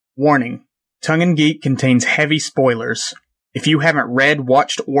Warning. Tongue and Geek contains heavy spoilers. If you haven't read,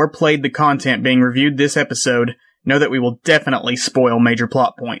 watched, or played the content being reviewed this episode, know that we will definitely spoil major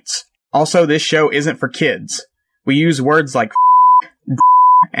plot points. Also, this show isn't for kids. We use words like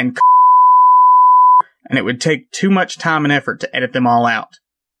and it would take too much time and effort to edit them all out.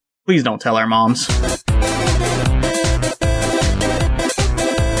 Please don't tell our moms.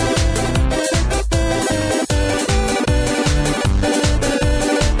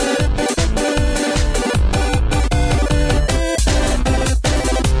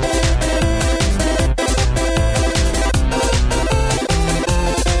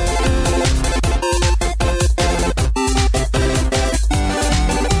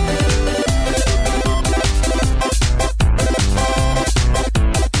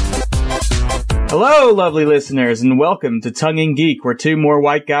 Hello, lovely listeners, and welcome to Tongue and Geek, where two more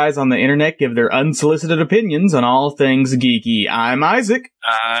white guys on the internet give their unsolicited opinions on all things geeky. I'm Isaac.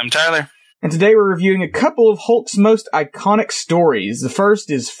 I'm Tyler. And today we're reviewing a couple of Hulk's most iconic stories. The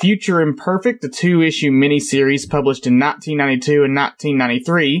first is Future Imperfect, a 2-issue miniseries published in 1992 and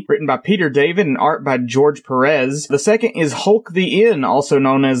 1993, written by Peter David and art by George Perez. The second is Hulk the Inn, also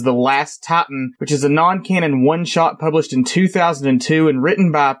known as The Last Titan, which is a non-canon one-shot published in 2002 and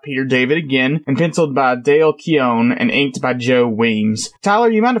written by Peter David again, and penciled by Dale Keown and inked by Joe Weems.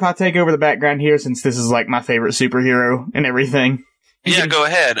 Tyler, you mind if I take over the background here, since this is like my favorite superhero and everything? Yeah, go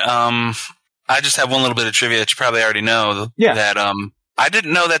ahead. I just have one little bit of trivia that you probably already know. Yeah. That I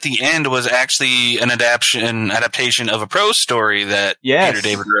didn't know that The End was actually an adaptation of a prose story that Peter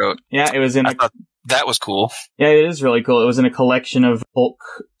David wrote. Yeah, it was in I thought that was cool. Yeah, it is really cool. It was in a collection of Hulk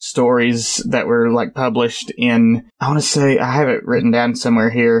stories that were like published in, I want to say, I have it written down somewhere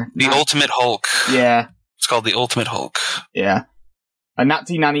here. The Ultimate Hulk. Yeah. It's called The Ultimate Hulk. Yeah.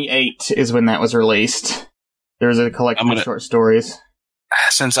 1998 is when that was released. There was a collection of short stories.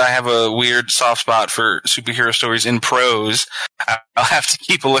 Since I have a weird soft spot for superhero stories in prose, I'll have to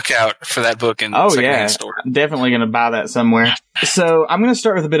keep a lookout for that book in secondhand store. I'm definitely going to buy that somewhere. So I'm going to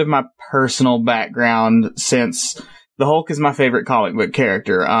start with a bit of my personal background, since the Hulk is my favorite comic book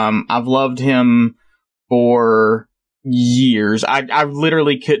character. I've loved him for years. I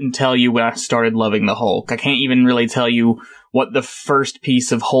literally couldn't tell you when I started loving the Hulk. I can't even really tell you what the first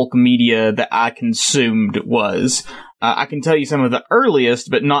piece of Hulk media that I consumed was. I can tell you some of the earliest,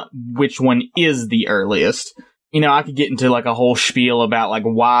 but not which one is the earliest. You know, I could get into like a whole spiel about like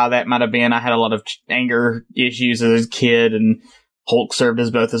why that might have been. I had a lot of anger issues as a kid, and Hulk served as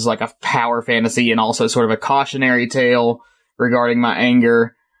both as like a power fantasy and also sort of a cautionary tale regarding my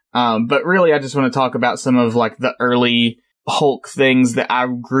anger. But really, I just want to talk about some of like the early Hulk things that I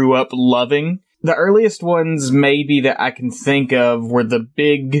grew up loving. The earliest ones maybe that I can think of were the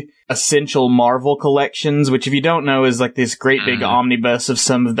big Essential Marvel collections, which if you don't know is like this great big omnibus of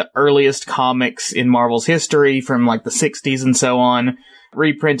some of the earliest comics in Marvel's history from like the 60s and so on,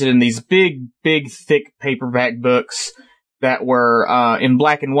 reprinted in these big, thick paperback books that were in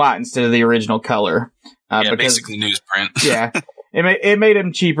black and white instead of the original color. Basically newsprint. Yeah. It made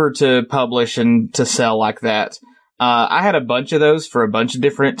them cheaper to publish and to sell like that. I had a bunch of those for a bunch of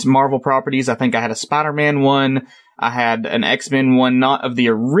different Marvel properties. I think I had a Spider-Man one. I had an X-Men one, not of the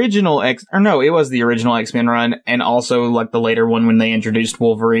original it was the original X-Men run, and also like the later one when they introduced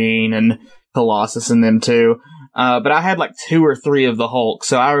Wolverine and Colossus and them too. But I had like 2 or 3 of the Hulk,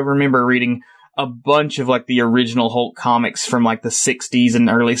 so I remember reading a bunch of like the original Hulk comics from like the 60s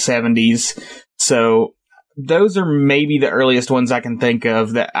and early 70s. So those are maybe the earliest ones I can think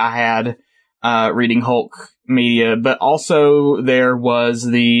of that I had reading Hulk media. But also there was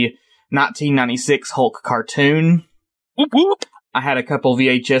the 1996 Hulk cartoon. Whoop, whoop. I had a couple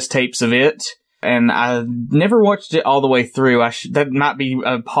VHS tapes of it, and I never watched it all the way through. That might be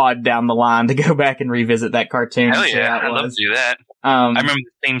a pod down the line to go back and revisit that cartoon. Hell yeah, I'd love to do that. I remember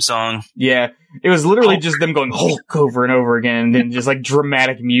the theme song. Yeah, it was literally just them going Hulk over and over again, and then just like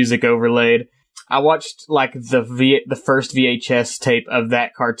dramatic music overlaid. I watched like the first VHS tape of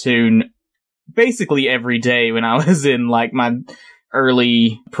that cartoon basically every day when I was in like my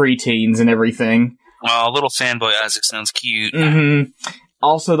early preteens and everything. Oh, little fanboy Isaac sounds cute. Mm-hmm.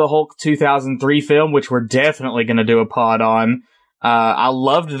 Also the Hulk 2003 film, which we're definitely going to do a pod on. I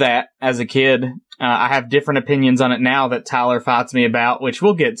loved that as a kid. I have different opinions on it now that Tyler fights me about, which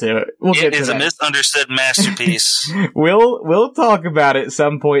we'll get to. It is a misunderstood masterpiece. We'll talk about it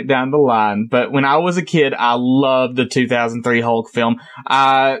some point down the line. But when I was a kid, I loved the 2003 Hulk film.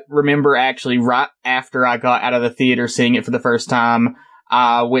 I remember actually right after I got out of the theater seeing it for the first time,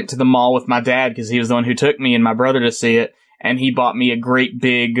 I went to the mall with my dad because he was the one who took me and my brother to see it. And he bought me a great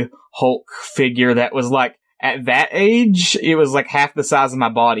big Hulk figure that was like at that age, it was like half the size of my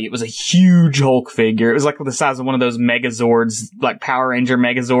body. It was a huge Hulk figure. It was like the size of one of those Megazords, like Power Ranger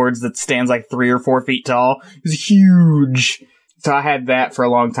Megazords that stands like 3 or 4 feet tall. It was huge. So I had that for a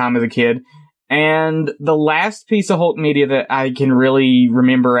long time as a kid. And the last piece of Hulk media that I can really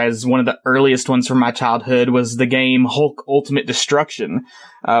remember as one of the earliest ones from my childhood was the game Hulk Ultimate Destruction,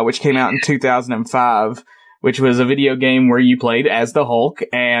 which came out in 2005. Which was a video game where you played as the Hulk,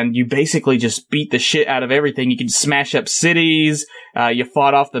 and you basically just beat the shit out of everything. You could smash up cities, you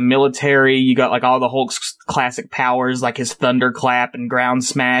fought off the military, you got like all the Hulk's classic powers, like his thunderclap and ground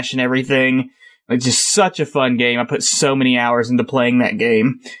smash and everything. It's just such a fun game. I put so many hours into playing that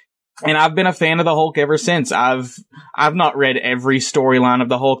game. And I've been a fan of the Hulk ever since. I've not read every storyline of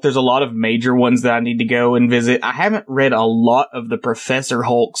the Hulk. There's a lot of major ones that I need to go and visit. I haven't read a lot of the Professor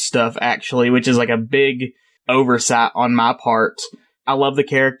Hulk stuff, actually, which is like a big oversight on my part. I love the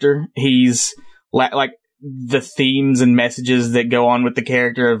character. He's like the themes and messages that go on with the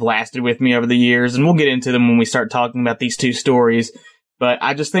character have lasted with me over the years, and we'll get into them when we start talking about these two stories. But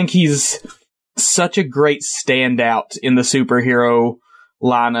I just think he's such a great standout in the superhero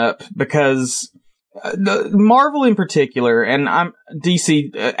lineup because Marvel in particular, and I'm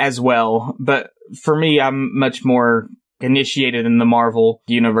DC as well, but for me, I'm much more initiated in the Marvel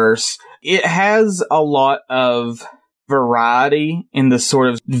universe. It has a lot of variety in the sort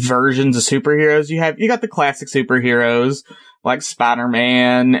of versions of superheroes you have. You got the classic superheroes like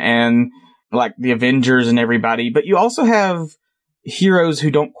Spider-Man and like the Avengers and everybody, but you also have heroes who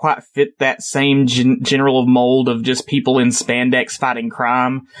don't quite fit that same general mold of just people in spandex fighting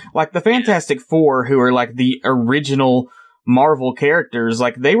crime. Like the Fantastic Four, who are like the original Marvel characters,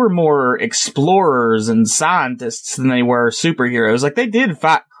 like they were more explorers and scientists than they were superheroes. Like they did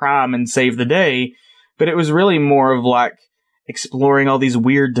fight crime and save the day, but it was really more of like exploring all these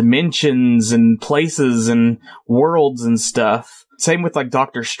weird dimensions and places and worlds and stuff. Same with like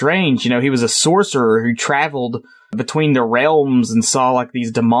Doctor Strange, he was a sorcerer who traveled between the realms and saw like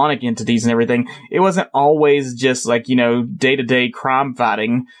these demonic entities and everything. It wasn't always just like, day-to-day crime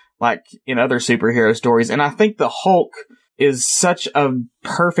fighting like in other superhero stories. And I think the Hulk is such a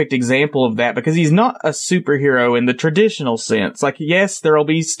perfect example of that because he's not a superhero in the traditional sense. Like, yes, there'll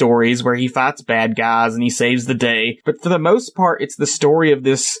be stories where he fights bad guys and he saves the day, but for the most part, it's the story of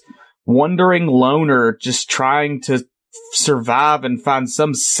this wandering loner just trying to survive and find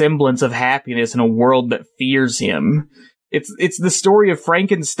some semblance of happiness in a world that fears him. It's the story of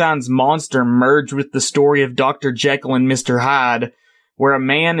Frankenstein's monster merged with the story of Dr. Jekyll and Mr. Hyde, where a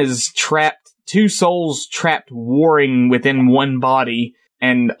man is trapped, two souls trapped warring within one body,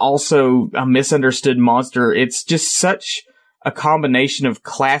 and also a misunderstood monster. It's just such a combination of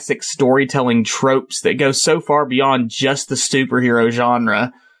classic storytelling tropes that go so far beyond just the superhero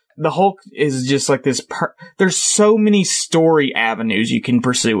genre. The Hulk is just like this. There's so many story avenues you can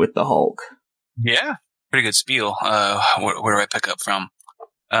pursue with the Hulk. Yeah, pretty good spiel. Where do I pick up from?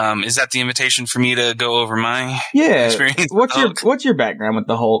 Is that the invitation for me to go over my experience? What's your background with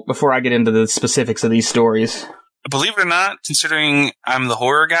the Hulk before I get into the specifics of these stories? Believe it or not, considering I'm the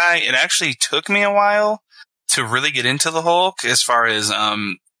horror guy, it actually took me a while to really get into the Hulk as far as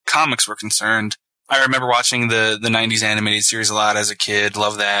comics were concerned. I remember watching the 90s animated series a lot as a kid.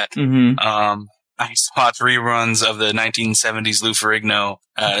 Love that. Mm-hmm. I used to watch reruns of the 1970s Lou Ferrigno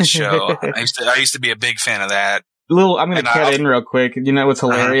show. I used to be a big fan of that. I'm going to cut in real quick. You know what's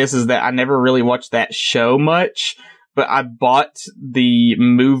hilarious is that I never really watched that show much, but I bought the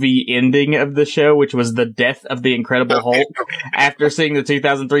movie ending of the show, which was the death of the Incredible Hulk, after seeing the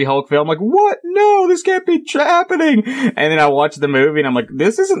 2003 Hulk film. Like, what? No, this can't be happening. And then I watched the movie, and I'm like,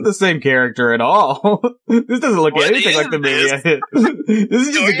 this isn't the same character at all. This doesn't look anything like the movie. This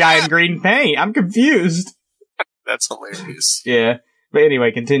is just a guy in green paint. I'm confused. That's hilarious. Yeah. But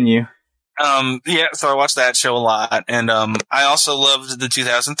anyway, continue. So I watched that show a lot, and I also loved the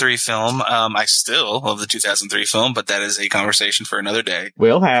 2003 film. I still love the 2003 film, but that is a conversation for another day.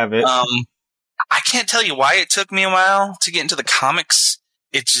 We'll have it. I can't tell you why it took me a while to get into the comics.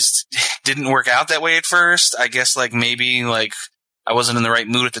 It just didn't work out that way at first. I guess maybe I wasn't in the right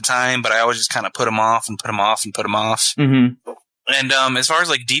mood at the time, but I always just kind of put them off and put them off and put them off. Mm-hmm. And as far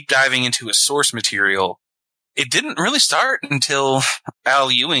as deep diving into a source material, it didn't really start until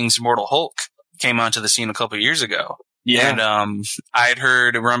Al Ewing's Immortal Hulk came onto the scene a couple of years ago. Yeah. And I had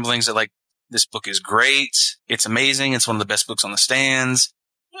heard rumblings that this book is great. It's amazing. It's one of the best books on the stands.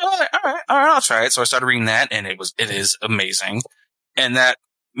 All right, I'll try it. So I started reading that, and it is amazing. And that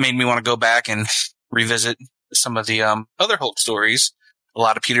made me want to go back and revisit some of the other Hulk stories. A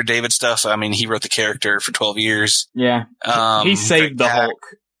lot of Peter David stuff. I mean, he wrote the character for 12 years. Yeah. He saved the Hulk.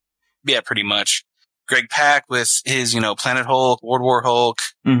 Yeah, pretty much. Greg Pak with his, Planet Hulk, World War Hulk.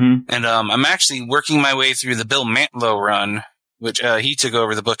 Mm-hmm. And I'm actually working my way through the Bill Mantlo run, which he took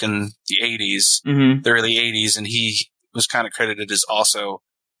over the book in the 80s, Mm-hmm. the early 80s, and he was kind of credited as also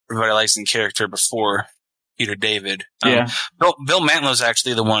revitalizing character before Peter David. Yeah. Bill Mantlo's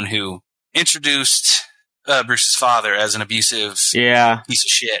actually the one who introduced Bruce's father as an abusive piece of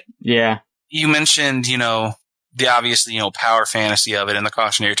shit. Yeah. You mentioned, the obvious, power fantasy of it and the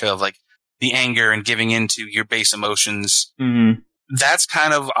cautionary tale of like the anger and giving into your base emotions. Mm-hmm. That's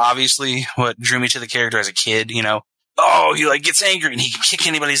kind of obviously what drew me to the character as a kid, Oh, he like gets angry and he can kick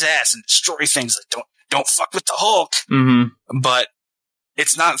anybody's ass and destroy things. Like, don't fuck with the Hulk. Mm-hmm. But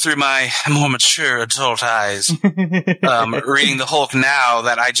it's not through my more mature adult eyes, reading the Hulk now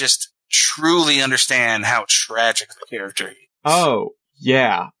that I just truly understand how tragic the character is. Oh,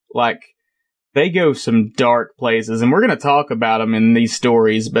 yeah. Like, they go some dark places, and we're going to talk about them in these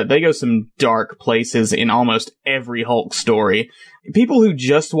stories, but they go some dark places in almost every Hulk story. People who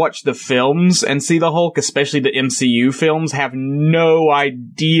just watch the films and see the Hulk, especially the MCU films, have no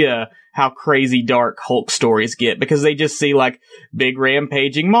idea how crazy dark Hulk stories get, because they just see like big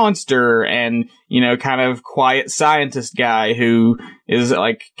rampaging monster and, kind of quiet scientist guy who is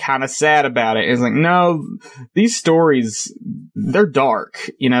like kind of sad about it. It's like, no, these stories, they're dark.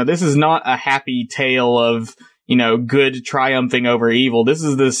 This is not a happy tale of, good triumphing over evil. This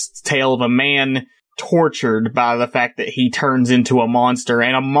is this tale of a man tortured by the fact that he turns into a monster,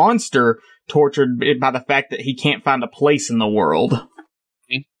 and a monster tortured by the fact that he can't find a place in the world.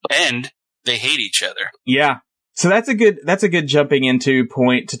 And they hate each other. Yeah. So that's a good jumping into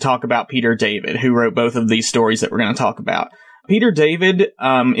point to talk about Peter David, who wrote both of these stories that we're going to talk about. Peter David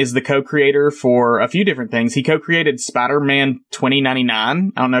is the co-creator for a few different things. He co-created Spider-Man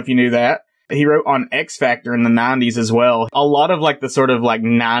 2099. I don't know if you knew that. He wrote on X Factor in the 90s as well. A lot of like the sort of like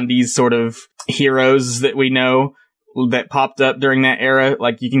 90s sort of heroes that we know that popped up during that era,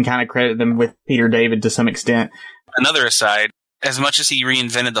 like you can kind of credit them with Peter David to some extent. Another aside, as much as he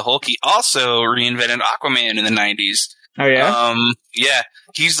reinvented the Hulk, he also reinvented Aquaman in the 90s. Oh, yeah? Yeah.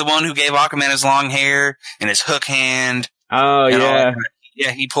 He's the one who gave Aquaman his long hair and his hook hand. Oh, yeah.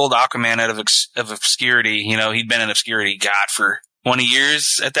 Yeah, he pulled Aquaman out of obscurity. He'd been in obscurity, for 20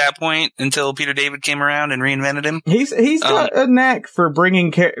 years at that point until Peter David came around and reinvented him. He's got a knack for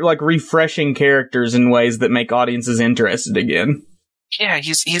bringing, refreshing characters in ways that make audiences interested again. Yeah,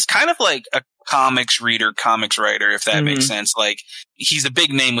 he's kind of like a comics reader, comics writer, if that makes sense. Like, he's a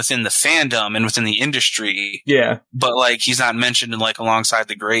big name within the fandom and within the industry. Yeah. But, like, he's not mentioned in, like, alongside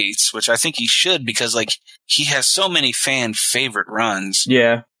the greats, which I think he should, because, like, he has so many fan favorite runs.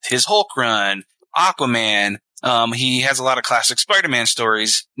 Yeah. His Hulk run, Aquaman, he has a lot of classic Spider-Man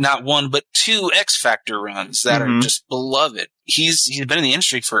stories, not one, but 2 X Factor runs that are just beloved. He's been in the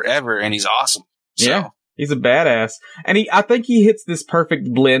industry forever, and he's awesome. So. Yeah. He's a badass. And I think he hits this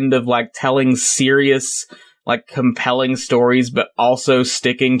perfect blend of like telling serious, like compelling stories, but also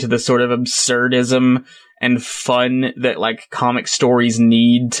sticking to the sort of absurdism and fun that like comic stories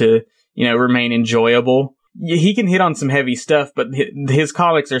need to, remain enjoyable. He can hit on some heavy stuff, but his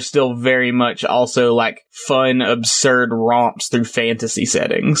comics are still very much also like fun, absurd romps through fantasy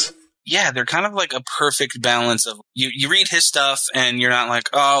settings. Yeah, they're kind of like a perfect balance of you read his stuff and you're not like,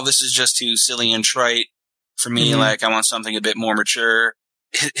 oh, this is just too silly and trite. For me, like, I want something a bit more mature.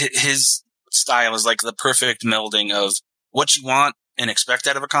 His style is like the perfect melding of what you want and expect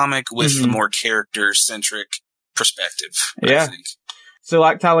out of a comic with the more character-centric perspective, I think. So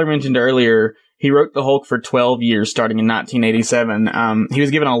like Tyler mentioned earlier, he wrote the Hulk for 12 years, starting in 1987. He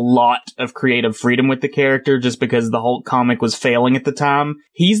was given a lot of creative freedom with the character just because the Hulk comic was failing at the time.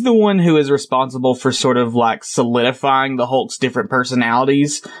 He's the one who is responsible for sort of like solidifying the Hulk's different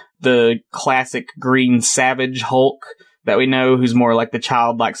personalities. The classic green savage Hulk that we know, who's more like the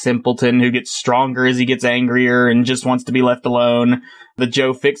childlike simpleton who gets stronger as he gets angrier and just wants to be left alone. The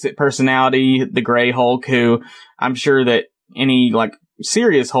Joe Fix-It personality, the Gray Hulk, who I'm sure that any like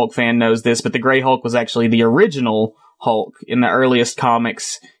serious Hulk fan knows this, but the Gray Hulk was actually the original Hulk. In the earliest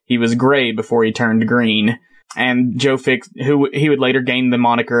comics, he was gray before he turned green. And Joe who he would later gain the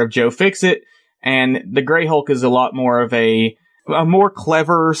moniker of Joe Fix-It. And the Gray Hulk is a lot more of a more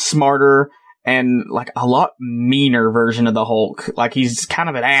clever, smarter, and like a lot meaner version of the Hulk. Like he's kind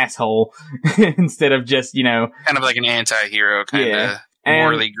of an asshole instead of just, kind of like an anti-hero kind of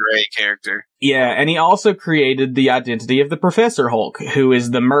morally gray character. Yeah, and he also created the identity of the Professor Hulk, who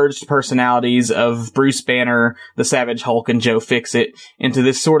is the merged personalities of Bruce Banner, the Savage Hulk, and Joe Fix-It into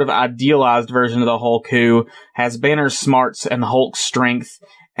this sort of idealized version of the Hulk who has Banner's smarts and Hulk's strength,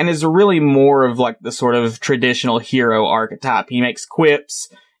 and is really more of like the sort of traditional hero archetype. He makes quips,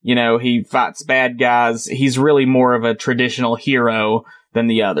 You know, he fights bad guys. He's really more of a traditional hero than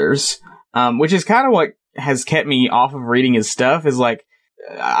the others. Which is kind of what has kept me off of reading his stuff, is like,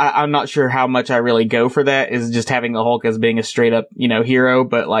 I'm not sure how much I really go for that, is just having the Hulk as being a straight up, you know, hero,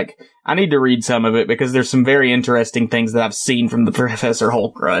 but like, I need to read some of it because there's some very interesting things that I've seen from the Professor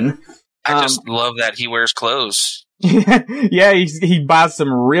Hulk run. I just love that he wears clothes. Yeah, he buys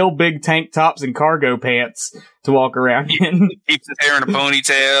some real big tank tops and cargo pants to walk around in. He keeps his hair in a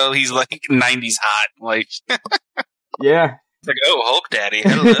ponytail. He's like 90s hot. Like, yeah. It's like, oh, Hulk Daddy,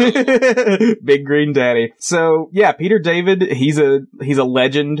 hello. Big Green Daddy. So, yeah, Peter David, he's a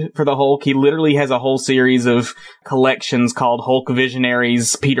legend for the Hulk. He literally has a whole series of collections called Hulk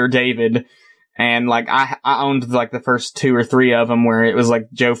Visionaries Peter David. And, like, I owned, like, the first 2 or 3 of them where it was, like,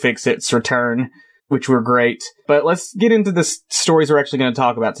 Joe Fixit's return, which were great. But let's get into the stories we're actually going to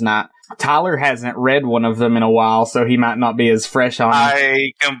talk about tonight. Tyler hasn't read one of them in a while, so he might not be as fresh on.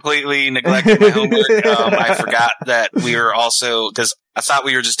 I completely neglected my homework. I forgot that we were also, because I thought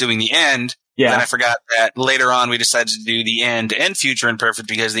we were just doing the end. Yeah. Then I forgot that later on we decided to do the end and Future Imperfect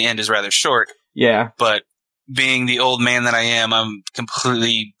because the end is rather short. Yeah. But being the old man that I am, I'm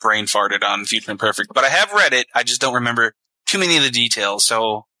completely brain farted on Future Imperfect. But I have read it. I just don't remember too many of the details.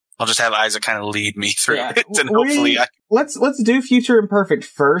 So I'll just have Isaac kind of lead me through it, and hopefully let's do Future Imperfect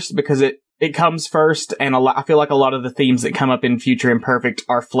first because it comes first, and I feel like a lot of the themes that come up in Future Imperfect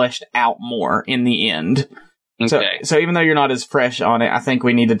are fleshed out more in the end. Okay. So even though you're not as fresh on it, I think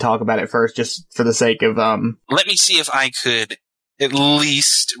we need to talk about it first, just for the sake of Let me see if I could at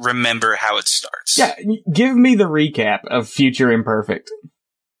least remember how it starts. Yeah, give me the recap of Future Imperfect.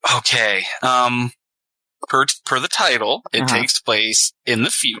 Okay. Per the title, it takes place in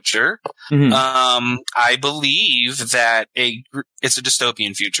the future. Mm-hmm. I believe that it's a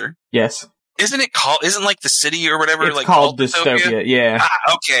dystopian future. Yes. Isn't like the city or whatever? It's like called Dystopia, yeah.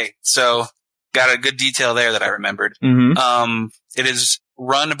 Okay. So, got a good detail there that I remembered. Mm-hmm. It is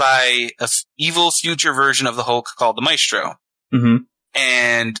run by a evil future version of the Hulk called the Maestro. Mm-hmm.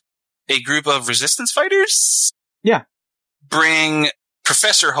 And a group of resistance fighters? Yeah. Bring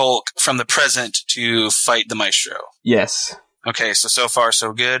Professor Hulk from the present to fight the Maestro. Yes. Okay, so far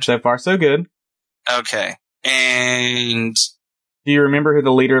so good? So far so good. Okay. And do you remember who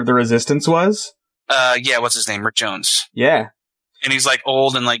the leader of the resistance was? Yeah, what's his name? Rick Jones. Yeah. And he's like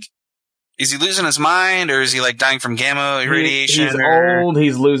old and like, is he losing his mind or is he like dying from gamma radiation? He's old,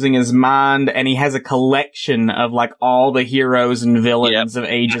 he's losing his mind, and he has a collection of like all the heroes and villains of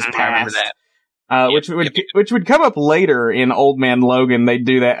ages past. I remember that. Which would come up later in Old Man Logan. They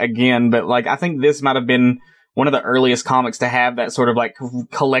do that again, but like I think this might have been one of the earliest comics to have that sort of like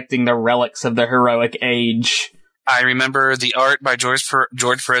collecting the relics of the heroic age. I remember the art by George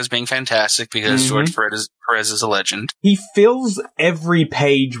Perez being fantastic because George Perez is a legend. He fills every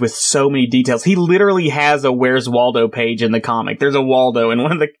page with so many details. He literally has a Where's Waldo page in the comic. There's a Waldo in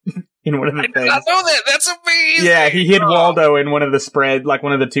one of the things. I did not know that. That's amazing. Yeah, he hid Waldo in one of the spread, like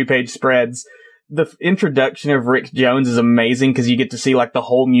one of the 2-page spreads. The introduction of Rick Jones is amazing because you get to see like the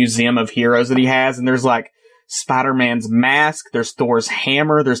whole museum of heroes that he has, and there's like Spider-Man's mask, there's Thor's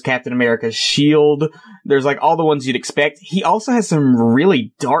hammer, there's Captain America's shield, there's like all the ones you'd expect. He also has some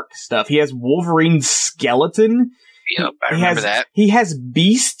really dark stuff. He has Wolverine's skeleton. Yep, I remember that. He has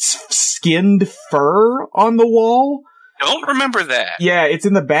Beast's skinned fur on the wall. Don't remember that. Yeah, it's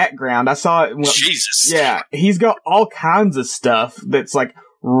in the background. I saw it. Jesus. Yeah, he's got all kinds of stuff that's like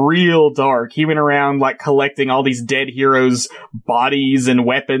real dark. He went around like collecting all these dead heroes' bodies and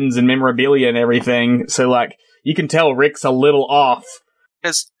weapons and memorabilia and everything. So like you can tell Rick's a little off.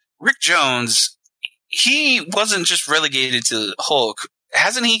 Because Rick Jones, he wasn't just relegated to Hulk.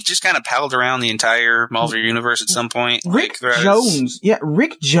 Hasn't he just kind of paddled around the entire Marvel universe at some point? Rick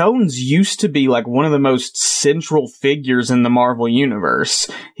Jones used to be like one of the most central figures in the Marvel universe.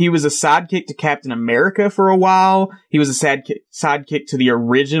 He was a sidekick to Captain America for a while. He was a sidekick to the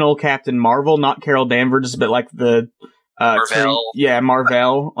original Captain Marvel, not Carol Danvers, but like the Marvel.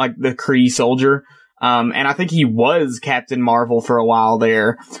 Marvel, like the Kree soldier. And I think he was Captain Marvel for a while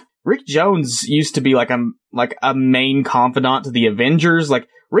there. Rick Jones used to be like a main confidant to the Avengers. Like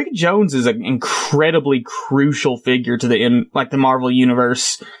Rick Jones is an incredibly crucial figure to the Marvel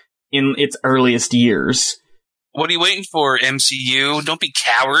universe in its earliest years. What are you waiting for, MCU? Don't be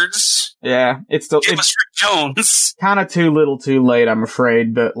cowards. Yeah, give us Rick Jones. Kind of too little, too late, I'm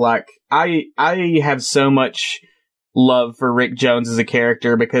afraid. But like, I have so much love for Rick Jones as a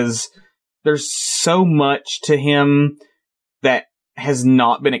character because there's so much to him that has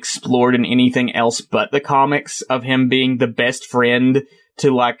not been explored in anything else but the comics, of him being the best friend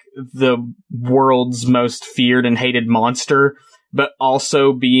to like the world's most feared and hated monster. but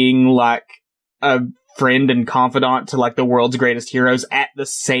also being like a friend and confidant to like the world's greatest heroes at the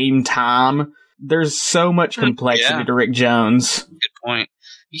same time. There's so much complexity to Rick Jones. Good point.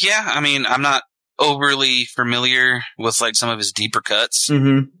 Yeah, I mean, I'm not overly familiar with like some of his deeper cuts,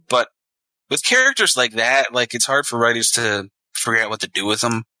 but with characters like that, like it's hard for writers to figure out what to do with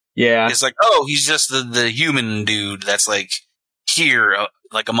them. Yeah. It's like, oh, he's just the human dude that's like here,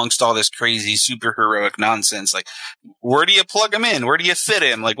 like amongst all this crazy superheroic nonsense. Like, where do you plug him in? Where do you fit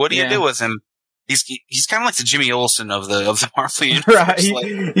him? Like, what do you do with him? He's kind of like the Jimmy Olsen of the Marvel universe. Right.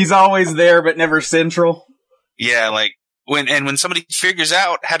 Like, he's always there, but never central. Yeah, like when somebody figures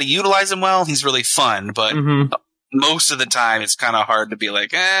out how to utilize him well, he's really fun. But most of the time, it's kind of hard to be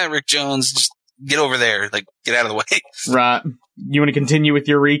like, Rick Jones, just get over there, like get out of the way. Right. You want to continue with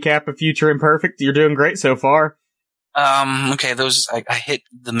your recap of Future Imperfect? You're doing great so far. Okay, those I hit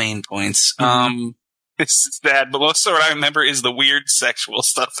the main points. It's sad, but most of what I remember is the weird sexual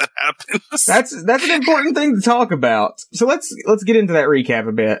stuff that happens. That's an important thing to talk about. So let's get into that recap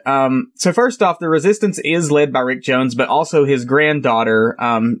a bit. So first off, the Resistance is led by Rick Jones, but also his granddaughter,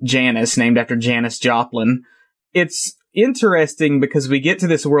 Janice, named after Janis Joplin. It's interesting because we get to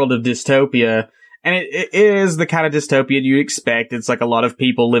this world of dystopia, and it is the kind of dystopia you expect. It's like a lot of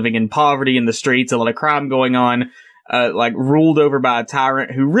people living in poverty in the streets, a lot of crime going on. Like ruled over by a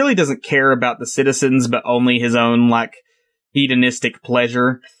tyrant who really doesn't care about the citizens, but only his own, like, hedonistic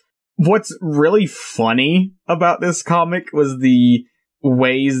pleasure. What's really funny about this comic was the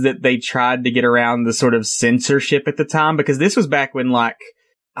ways that they tried to get around the sort of censorship at the time, because this was back when, like,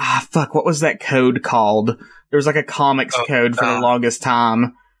 what was that code called? There was, like, a comics code for the longest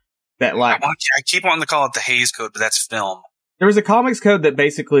time that, like... I keep wanting to call it the Hays Code, but that's film. There was a comics code that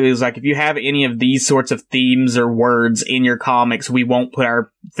basically was like, if you have any of these sorts of themes or words in your comics, we won't put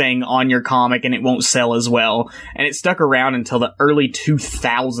our thing on your comic and it won't sell as well. And it stuck around until the early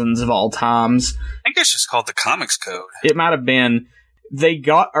 2000s of all times. I think it's just called the Comics Code. It might have been. They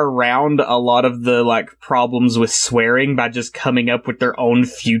got around a lot of the, like, problems with swearing by just coming up with their own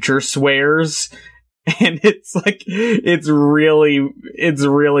future swears. And it's like, it's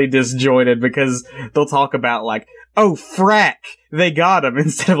really disjointed because they'll talk about like, oh, frack, they got him,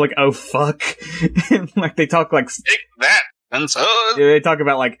 instead of like, oh, fuck. And like, they talk like, stick that, and so. They talk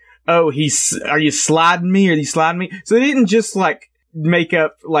about like, oh, are you sliding me? Are you sliding me? So they didn't just like make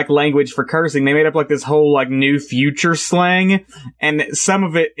up like language for cursing. They made up like this whole like new future slang. And some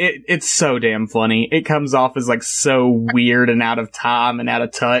of it's so damn funny. It comes off as like so weird and out of time and out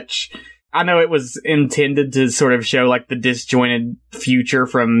of touch. I know it was intended to sort of show like the disjointed future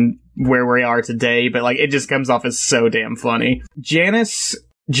from where we are today, but like it just comes off as so damn funny. Janice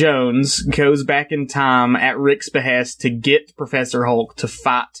Jones goes back in time at Rick's behest to get Professor Hulk to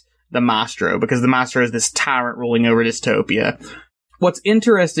fight the Maestro, because the Maestro is this tyrant ruling over dystopia. What's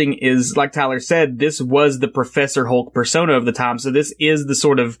interesting is, like Tyler said, this was the Professor Hulk persona of the time, so this is the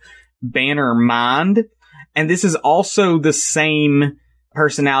sort of Banner mind, and this is also the same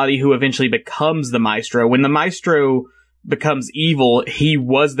personality who eventually becomes the Maestro. When the Maestro becomes evil, he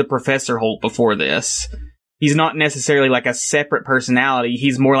was the Professor Hulk before this. He's not necessarily like a separate personality.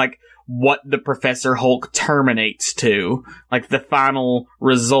 He's more like what the Professor Hulk terminates to. Like the final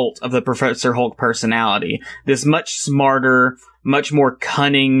result of the Professor Hulk personality. This much smarter, much more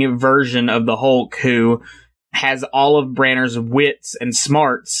cunning version of the Hulk who has all of Banner's wits and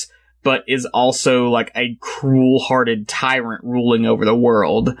smarts, but is also like a cruel-hearted tyrant ruling over the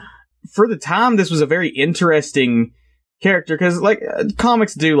world. For the time, this was a very interesting character, because like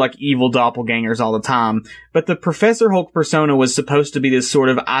comics do like evil doppelgangers all the time, but the Professor Hulk persona was supposed to be this sort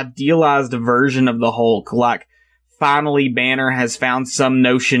of idealized version of the Hulk. Like, finally Banner has found some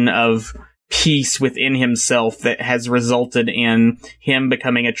notion of peace within himself that has resulted in him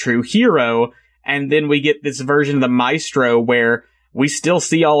becoming a true hero, and then we get this version of the Maestro where we still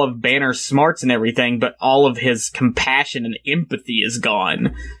see all of Banner's smarts and everything, but all of his compassion and empathy is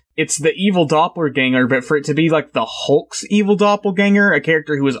gone. It's the evil doppelganger, but for it to be like the Hulk's evil doppelganger, a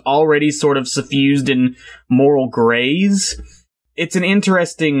character who is already sort of suffused in moral grays, it's an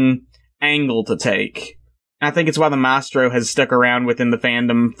interesting angle to take. I think it's why the Maestro has stuck around within the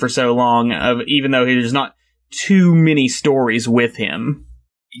fandom for so long, even though there's not too many stories with him.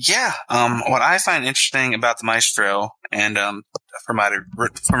 Yeah, what I find interesting about the Maestro, and from what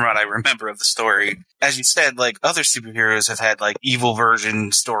I remember of the story, as you said, like other superheroes have had like evil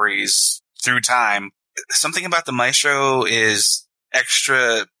version stories through time. Something about the Maestro is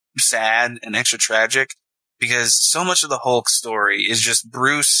extra sad and extra tragic, because so much of the Hulk story is just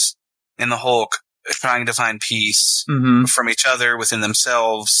Bruce and the Hulk trying to find peace from each other within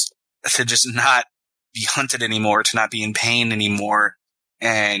themselves, to just not be hunted anymore, to not be in pain anymore,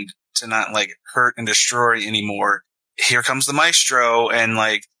 and to not like hurt and destroy anymore. Here comes the Maestro, and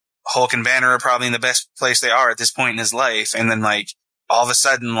like Hulk and Banner are probably in the best place they are at this point in his life. And then like all of a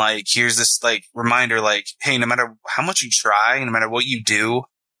sudden, like here's this like reminder, like, hey, no matter how much you try, no matter what you do,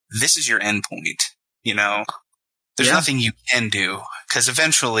 this is your end point. You know, there's nothing you can do, because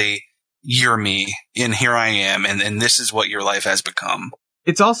eventually you're me and here I am. And this is what your life has become.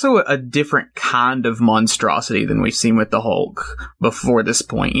 It's also a different kind of monstrosity than we've seen with the Hulk before this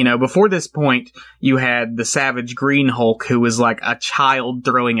point. You know, before this point, you had the Savage Green Hulk, who was like a child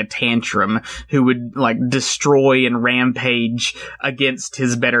throwing a tantrum, who would like destroy and rampage against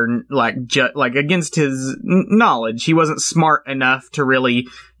his better, against his knowledge. He wasn't smart enough to really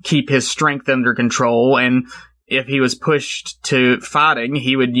keep his strength under control, and if he was pushed to fighting,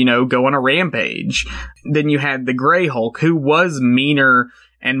 he would, you know, go on a rampage. Then you had the Grey Hulk, who was meaner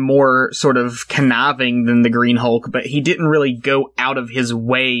and more sort of conniving than the Green Hulk, but he didn't really go out of his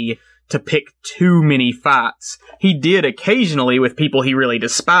way to pick too many fights. He did occasionally with people he really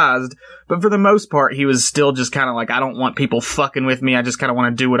despised, but for the most part, he was still just kind of like, I don't want people fucking with me, I just kind of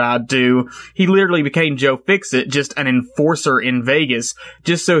want to do what I do. He literally became Joe Fixit, just an enforcer in Vegas,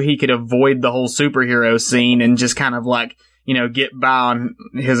 just so he could avoid the whole superhero scene and just kind of like, you know, get by on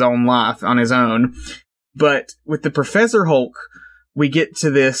his own life on his own. But with the Professor Hulk, we get to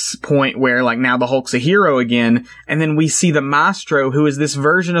this point where, like, now the Hulk's a hero again, and then we see the Maestro, who is this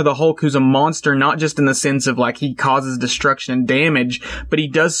version of the Hulk who's a monster, not just in the sense of, like, he causes destruction and damage, but he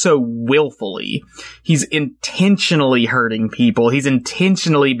does so willfully. He's intentionally hurting people. He's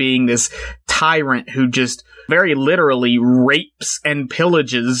intentionally being this tyrant who just very literally rapes and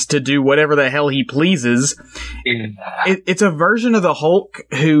pillages to do whatever the hell he pleases. It's a version of the Hulk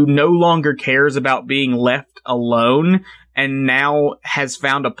who no longer cares about being left alone, and now has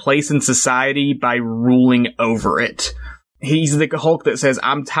found a place in society by ruling over it. He's the Hulk that says,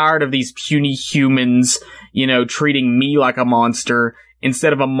 I'm tired of these puny humans, you know, treating me like a monster.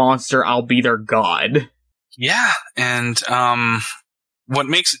 Instead of a monster, I'll be their god. Yeah, and what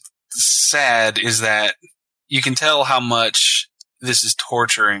makes it sad is that you can tell how much this is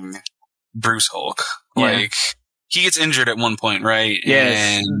torturing Bruce Hulk. Yeah. Like, he gets injured at one point, right?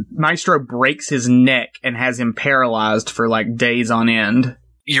 Yes. And Maestro breaks his neck and has him paralyzed for like days on end.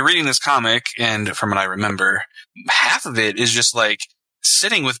 You're reading this comic, and from what I remember, half of it is just like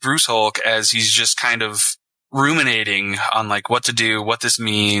sitting with Bruce Hulk as he's just kind of ruminating on like what to do, what this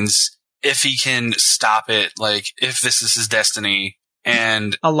means, if he can stop it, like if this is his destiny.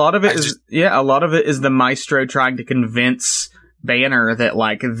 And a lot of it is the Maestro trying to convince Banner that,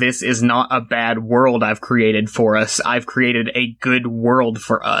 like, this is not a bad world I've created for us. I've created a good world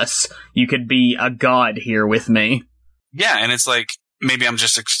for us. You could be a god here with me. Yeah, and it's like, maybe I'm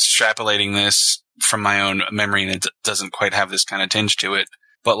just extrapolating this from my own memory and it doesn't quite have this kind of tinge to it.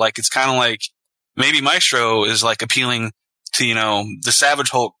 But, like, it's kind of like, maybe Maestro is, like, appealing to, you know, the Savage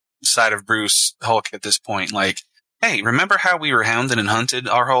Hulk side of Bruce Hulk at this point. Like, hey, remember how we were hounded and hunted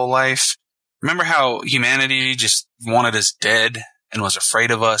our whole life? Remember how humanity just wanted us dead and was afraid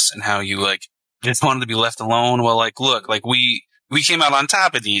of us, and how you, like, just wanted to be left alone? Well, like, look, like, we came out on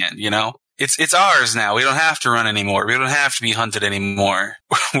top at the end, you know? It's ours now. We don't have to run anymore. We don't have to be hunted anymore.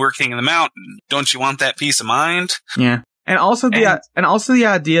 We're king of the mountain. Don't you want that peace of mind? Yeah. And also the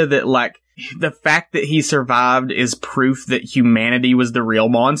idea that, like, the fact that he survived is proof that humanity was the real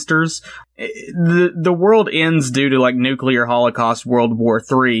monsters. The world ends due to, like, nuclear holocaust, World War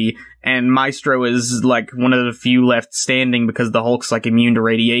III, and Maestro is, like, one of the few left standing because the Hulk's, like, immune to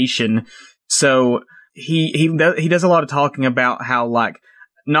radiation. So he does a lot of talking about how, like,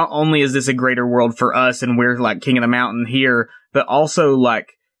 not only is this a greater world for us and we're, like, king of the mountain here, but also, like,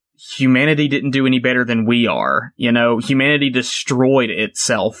 humanity didn't do any better than we are. You know, humanity destroyed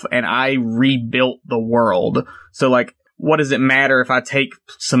itself, and I rebuilt the world. So, like, what does it matter if I take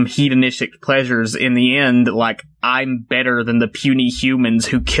some hedonistic pleasures in the end? Like, I'm better than the puny humans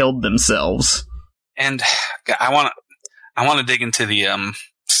who killed themselves. And I want to dig into the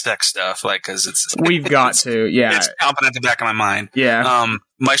sex stuff, like, because we've got to, yeah. It's chomping at the back of my mind. Yeah.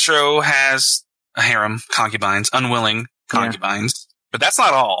 Maestro has a harem, concubines, unwilling concubines, but that's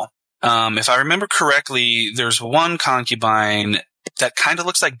not all. If I remember correctly, there's one concubine that kind of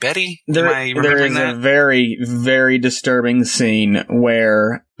looks like Betty. Am I remembering that? A very, very disturbing scene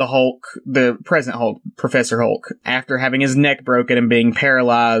where the Hulk, the present Hulk, Professor Hulk, after having his neck broken and being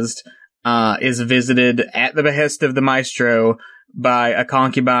paralyzed, is visited at the behest of the Maestro by a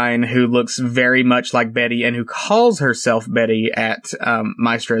concubine who looks very much like Betty and who calls herself Betty at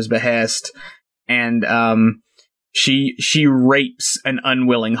Maestro's behest. And she rapes an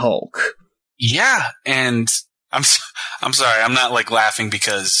unwilling Hulk. Yeah, and I'm sorry, I'm not like laughing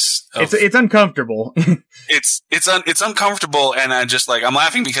because it's uncomfortable. it's uncomfortable, and I'm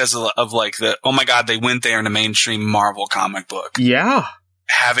laughing because of like oh my god, they went there in a mainstream Marvel comic book. Yeah,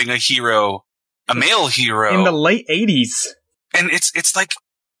 having a male hero in the late 80s, and it's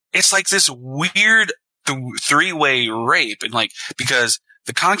like this weird three-way rape, and like because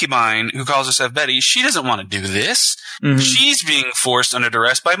the concubine who calls herself Betty, she doesn't want to do this. Mm-hmm. She's being forced under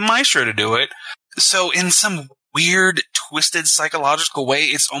duress by Maestro to do it. So in some weird, twisted psychological way,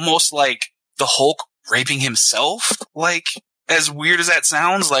 it's almost like the Hulk raping himself. Like, as weird as that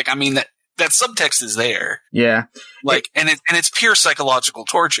sounds, like, I mean, that subtext is there. Yeah. Like, and it's pure psychological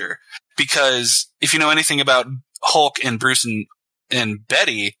torture. Because if you know anything about Hulk and Bruce and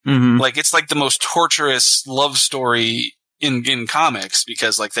Betty, mm-hmm. like, it's like the most torturous love story in comics,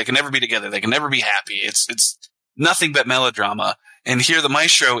 because like they can never be together, they can never be happy. It's nothing but melodrama. And here the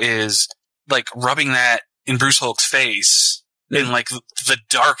Maestro is like rubbing that in Bruce Hulk's face in like the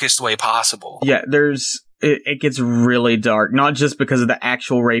darkest way possible. Yeah, it gets really dark, not just because of the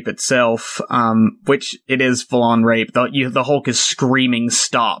actual rape itself, which it is full on rape. The Hulk is screaming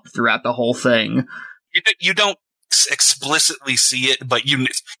stop throughout the whole thing. You don't explicitly see it, but you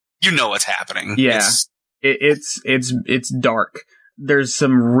know what's happening. Yeah. It's dark. There's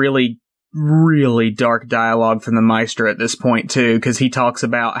some really, really dark dialogue from the Maestro at this point too, because he talks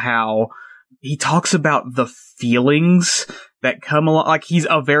about the feelings that come along. Like, he's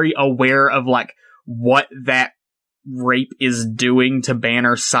very aware of like what that rape is doing to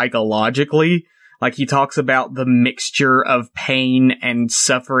Banner psychologically. Like, he talks about the mixture of pain and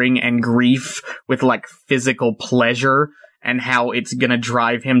suffering and grief with like physical pleasure, and how it's gonna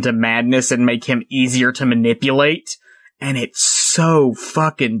drive him to madness and make him easier to manipulate. And it's so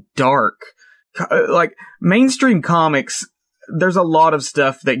fucking dark. Like, mainstream comics, there's a lot of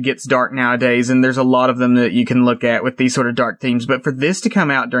stuff that gets dark nowadays, and there's a lot of them that you can look at with these sort of dark themes. But for this to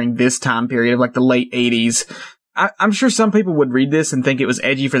come out during this time period of like the late 80s, I'm sure some people would read this and think it was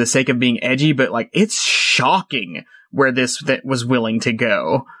edgy for the sake of being edgy, but like, it's shocking where that was willing to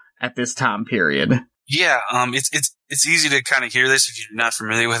go at this time period. Yeah, it's easy to kind of hear this if you're not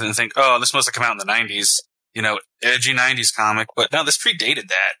familiar with it and think, oh, this must have come out in the 90s, edgy 90s comic. But no, this predated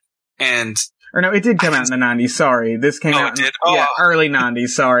that. Or no, it did come out in the 90s, sorry. This came out early 90s,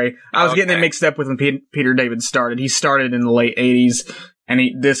 sorry. I was getting it mixed up with when Peter David started. He started in the late 80s,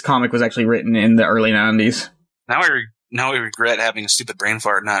 and this comic was actually written in the early 90s. Now I regret having a stupid brain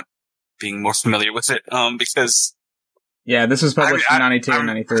fart, not being more familiar with it, because... Yeah, this was published in 92 and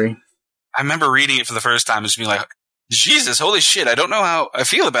 93. I remember reading it for the first time and just being like, Jesus, holy shit, I don't know how I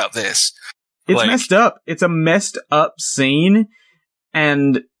feel about this. It's messed up. It's a messed up scene,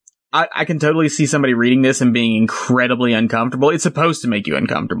 and I can totally see somebody reading this and being incredibly uncomfortable. It's supposed to make you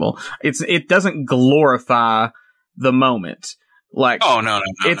uncomfortable. It doesn't glorify the moment. Like, oh, no.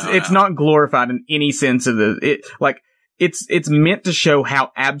 It's not glorified in any sense of it's meant to show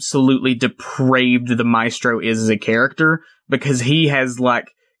how absolutely depraved the Maestro is as a character, because he has like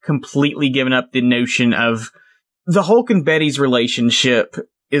completely given up the notion of the Hulk and Betty's relationship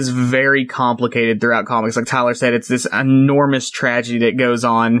is very complicated throughout comics. Like Tyler said, it's this enormous tragedy that goes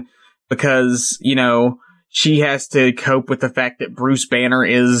on because, she has to cope with the fact that Bruce Banner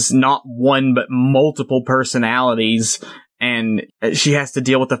is not one but multiple personalities, and she has to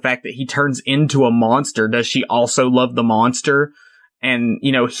deal with the fact that he turns into a monster. Does she also love the monster? And,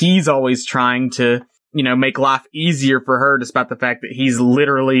 he's always trying to make life easier for her, despite the fact that he's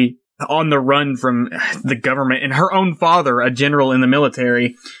literally on the run from the government and her own father, a general in the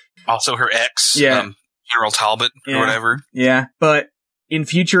military. Also her ex, General Talbot, or whatever. Yeah, but in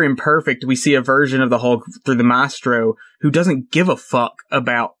future Imperfect, we see a version of the Hulk through the Maestro who doesn't give a fuck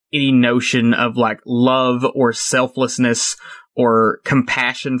about any notion of like love or selflessness or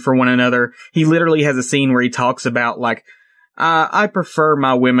compassion for one another. He literally has a scene where he talks about like, I prefer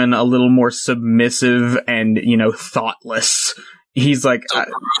my women a little more submissive and, thoughtless. He's like,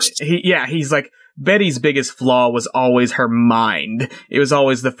 he's like, Betty's biggest flaw was always her mind. It was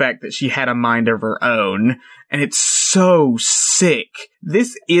always the fact that she had a mind of her own. And it's so sick.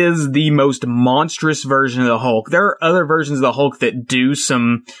 This is the most monstrous version of the Hulk. There are other versions of the Hulk that do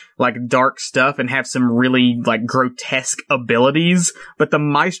some, like, dark stuff and have some really, like, grotesque abilities, but the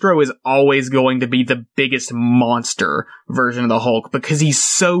Maestro is always going to be the biggest monster version of the Hulk because he's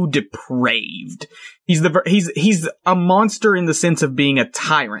so depraved. He's a monster in the sense of being a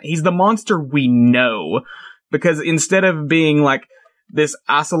tyrant. He's the monster we know, because instead of being, like, this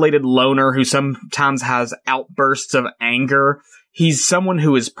isolated loner who sometimes has outbursts of anger, he's someone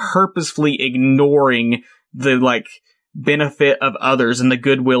who is purposefully ignoring the benefit of others and the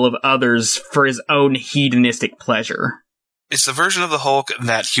goodwill of others for his own hedonistic pleasure. It's the version of the Hulk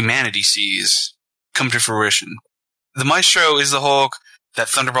that humanity sees come to fruition. The Maestro is the Hulk that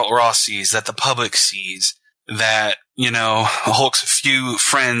Thunderbolt Ross sees, that the public sees, that, Hulk's few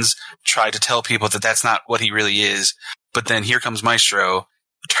friends try to tell people that that's not what he really is. But then here comes Maestro,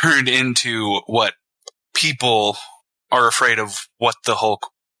 turned into what people are afraid of what the Hulk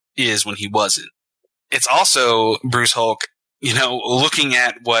is when he wasn't. It's also Bruce Hulk, looking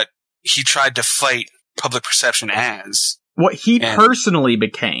at what he tried to fight public perception as. What he personally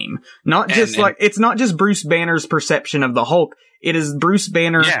became. It's not just Bruce Banner's perception of the Hulk. It is Bruce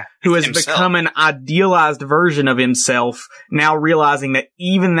Banner who has become an idealized version of himself, now realizing that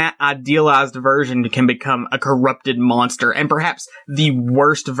even that idealized version can become a corrupted monster, and perhaps the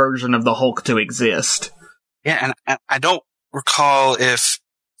worst version of the Hulk to exist. Yeah, and I don't recall if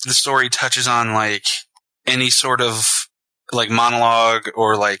the story touches on, any sort of, monologue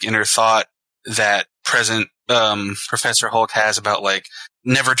or, inner thought that present Professor Hulk has about,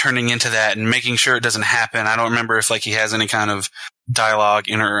 never turning into that and making sure it doesn't happen. I don't remember if, he has any kind of dialogue,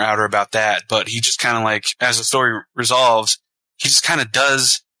 inner or outer, about that, but he just kind of, as the story resolves, he just kind of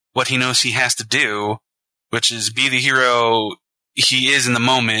does what he knows he has to do, which is be the hero he is in the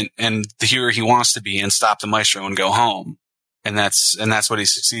moment and the hero he wants to be, and stop the Maestro and go home. And that's what he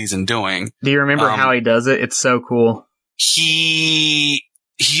succeeds in doing. Do you remember how he does it? It's so cool. He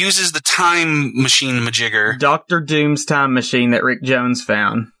uses the time machine majigger. Dr. Doom's time machine that Rick Jones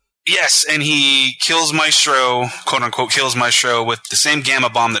found. Yes, and he kills Maestro, quote unquote, kills Maestro with the same gamma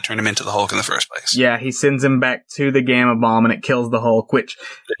bomb that turned him into the Hulk in the first place. Yeah, he sends him back to the gamma bomb and it kills the Hulk, which,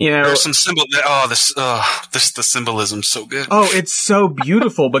 There's some symbol. The symbolism's so good. Oh, it's so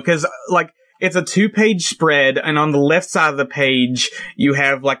beautiful because, it's a 2-page spread, and on the left side of the page, you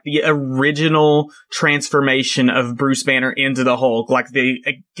have, the original transformation of Bruce Banner into the Hulk, the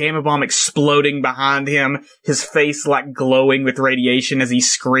gamma bomb exploding behind him, his face, glowing with radiation as he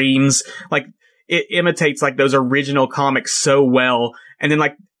screams. It imitates, those original comics so well. And then,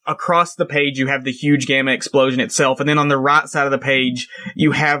 across the page, you have the huge gamma explosion itself, and then on the right side of the page,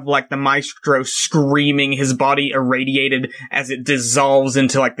 you have, the Maestro screaming, his body irradiated as it dissolves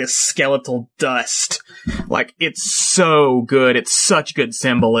into, this skeletal dust. It's so good. It's such good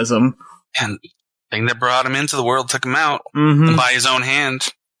symbolism. And the thing that brought him into the world took him out by his own hand.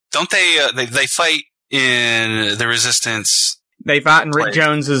 Don't they fight in the Resistance... They fight in Rick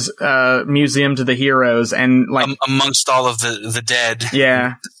Jones's Museum to the Heroes, and amongst all of the dead,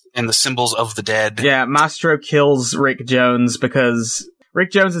 and the symbols of the dead. Yeah, Maestro kills Rick Jones because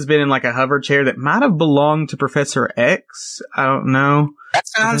Rick Jones has been in a hover chair that might have belonged to Professor X. I don't know.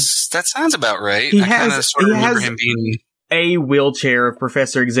 That sounds about right. I kind of sort of remember him being a wheelchair of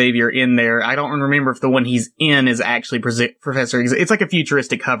Professor Xavier in there. I don't remember if the one he's in is actually Professor Xavier. It's a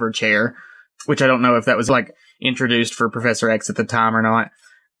futuristic hover chair, which I don't know if that was introduced for Professor X at the time or not.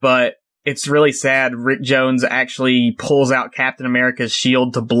 But it's really sad. Rick Jones actually pulls out Captain America's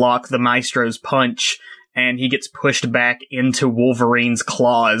shield to block the Maestro's punch, and he gets pushed back into Wolverine's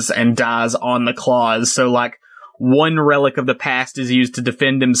claws and dies on the claws. So, one relic of the past is used to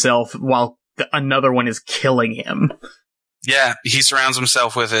defend himself while another one is killing him. Yeah, he surrounds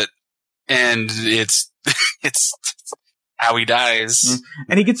himself with it, and it's how he dies.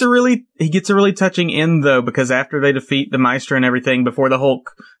 And he gets a really touching end, though, because after they defeat the Maestro and everything, before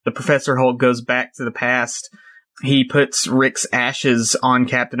the Professor Hulk goes back to the past, he puts Rick's ashes on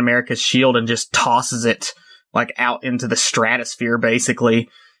Captain America's shield and just tosses it, out into the stratosphere, basically,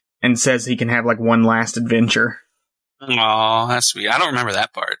 and says he can have, one last adventure. Aw, that's sweet. I don't remember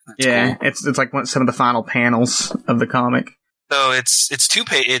that part. That's cool. It's some of the final panels of the comic. So it's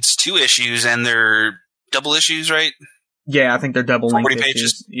two issues, and they're double issues, right? Yeah, I think they're double length 40 pages.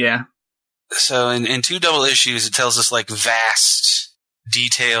 Issues. Yeah. So in 2 double issues, it tells us vast,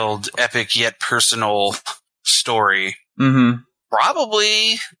 detailed, epic yet personal story. Mm-hmm.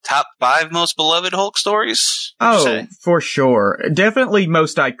 Probably top 5 most beloved Hulk stories. Oh, for sure. Definitely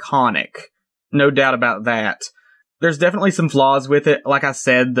most iconic. No doubt about that. There's definitely some flaws with it. Like I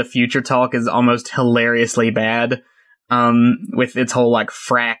said, the future talk is almost hilariously bad. With its whole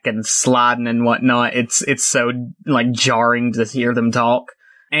frack and sliding and whatnot. It's so jarring to hear them talk.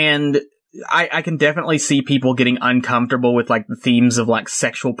 And I can definitely see people getting uncomfortable with the themes of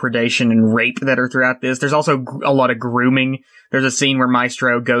sexual predation and rape that are throughout this. There's also a lot of grooming. There's a scene where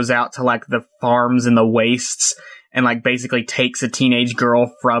Maestro goes out to the farms and the wastes and basically takes a teenage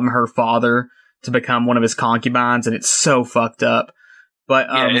girl from her father to become one of his concubines, and it's so fucked up. But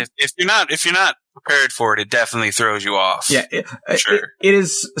if you're not prepared for it, it definitely throws you off. Yeah, sure. It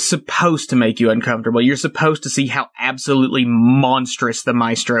is supposed to make you uncomfortable. You're supposed to see how absolutely monstrous the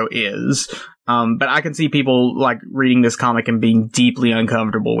Maestro is. But I can see people like reading this comic and being deeply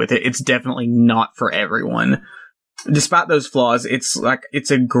uncomfortable with it. It's definitely not for everyone. Despite those flaws,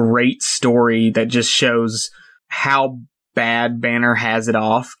 it's a great story that just shows how bad Banner has it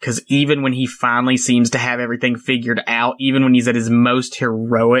off. Because even when he finally seems to have everything figured out, even when he's at his most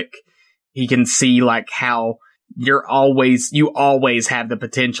heroic, he can see like how you always have the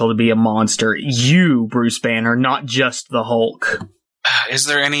potential to be a monster. You, Bruce Banner, not just the Hulk. Is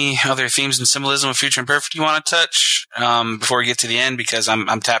there any other themes and symbolism of Future Imperfect you want to touch before we get to the end? Because I'm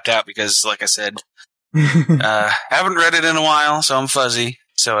tapped out because, like I said, haven't read it in a while, so I'm fuzzy.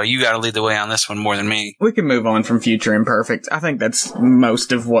 So you got to lead the way on this one more than me. We can move on from Future Imperfect. I think that's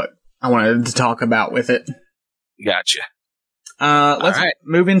most of what I wanted to talk about with it. Gotcha. Let's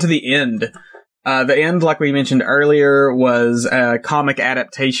move into the end. The end, like we mentioned earlier, was a comic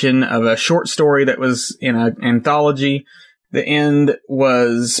adaptation of a short story that was in an anthology. The end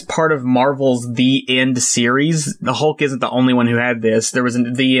was part of Marvel's The End series. The Hulk isn't the only one who had this. There was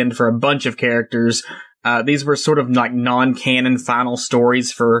The End for a bunch of characters. These were sort of like non-canon final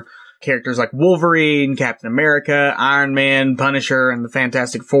stories for characters like Wolverine, Captain America, Iron Man, Punisher, and the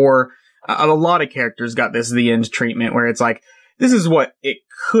Fantastic Four. A lot of characters got this The End treatment where it's like, this is what it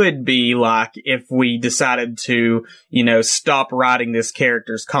could be like if we decided to, stop writing this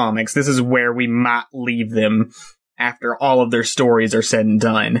character's comics. This is where we might leave them after all of their stories are said and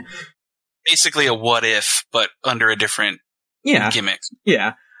done. Basically a what if, but under a different gimmick.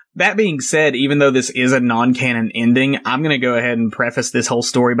 Yeah. That being said, even though this is a non-canon ending, I'm going to go ahead and preface this whole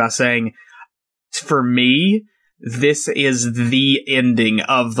story by saying, for me, this is the ending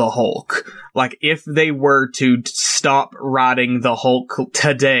of the Hulk. Like, if they were to stop writing the Hulk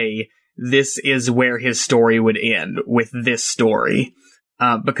today, this is where his story would end, with this story.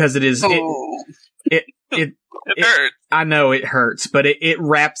 Because it is... It hurts. I know it hurts, but it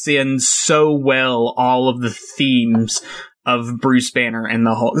wraps in so well all of the themes of Bruce Banner and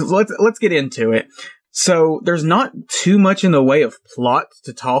the Hulk. Let's get into it. So there's not too much in the way of plot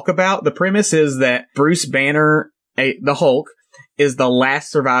to talk about. The premise is that Bruce Banner, the Hulk, is the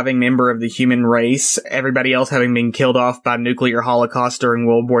last surviving member of the human race, everybody else having been killed off by nuclear holocaust during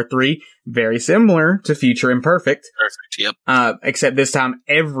World War III. Very similar to Future Imperfect. Perfect, yep. Except this time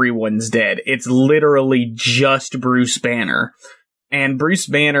everyone's dead. It's literally just Bruce Banner. And Bruce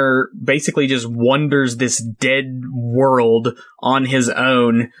Banner basically just wanders this dead world on his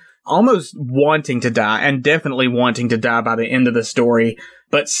own, almost wanting to die, and definitely wanting to die by the end of the story,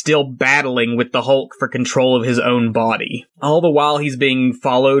 but still battling with the Hulk for control of his own body. All the while he's being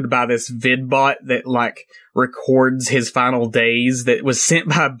followed by this vidbot that, records his final days, that was sent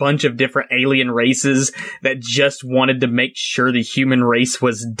by a bunch of different alien races that just wanted to make sure the human race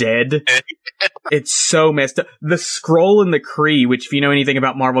was dead. It's so messed up. The Skrull and the Kree, which if you know anything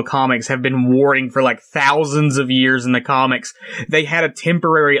about Marvel Comics, have been warring for thousands of years in the comics. They had a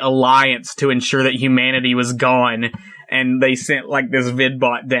temporary alliance to ensure that humanity was gone, and they sent this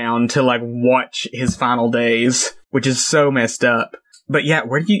vidbot down to watch his final days, which is so messed up. But yeah,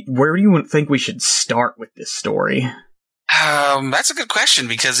 where do you think we should start with this story? That's a good question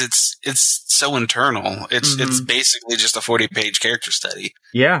because it's so internal. It's basically just a 40-page character study.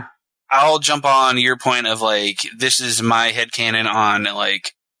 Yeah. I'll jump on your point of this is my headcanon on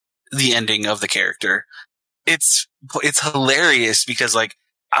the ending of the character. It's hilarious because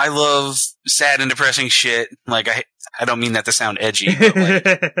I love sad and depressing shit. I don't mean that to sound edgy,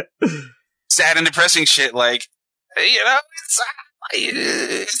 but sad and depressing shit.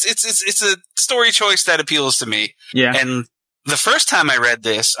 It's a story choice that appeals to me. Yeah. And the first time I read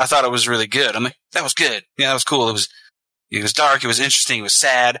this, I thought it was really good. I'm like, that was good. Yeah, that was cool. It was dark. It was interesting. It was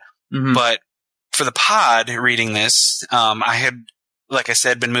sad. Mm-hmm. But for the pod reading this, I had, like I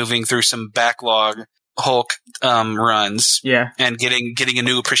said, been moving through some backlog Hulk runs. Yeah. And getting a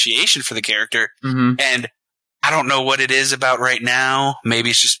new appreciation for the character. Mm-hmm. And I don't know what it is about right now. Maybe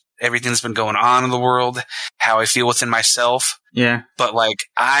it's just everything that's been going on in the world, how I feel within myself. Yeah. But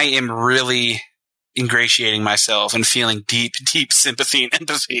I am really ingratiating myself and feeling deep, deep sympathy and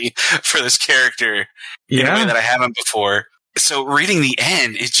empathy for this character in a way that I haven't before. So reading the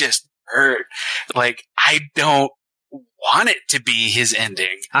end, it just hurt. I don't want it to be his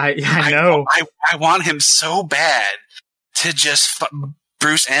ending. I know. I want him so bad to just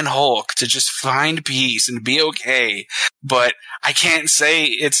Bruce and Hulk to just find peace and be okay. But I can't say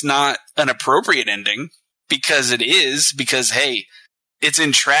it's not an appropriate ending because it is, because, hey, it's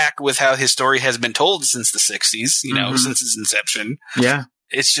in track with how his story has been told since the 60s, since its inception. Yeah.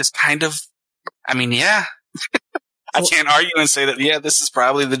 It's just kind of I mean, yeah. I can't argue and say that, yeah, this is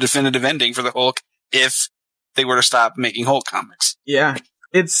probably the definitive ending for the Hulk if they were to stop making Hulk comics. Yeah.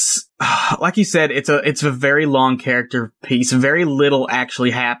 It's, like you said, it's a very long character piece. Very little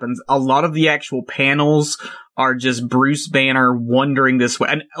actually happens. A lot of the actual panels are just Bruce Banner wandering this way.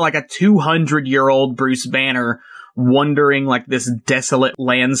 And like a 200-year-old Bruce Banner wandering like this desolate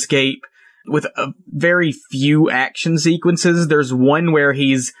landscape with a very few action sequences. There's one where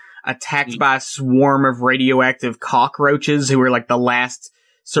he's attacked by a swarm of radioactive cockroaches who are like the last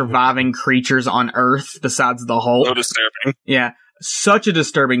surviving creatures on Earth besides the Hulk. So disturbing. Yeah. Such a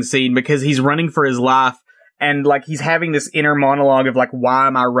disturbing scene because he's running for his life and like he's having this inner monologue of like, why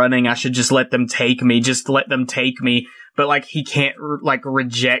am I running? I should just let them take me. Just let them take me. But like he can't like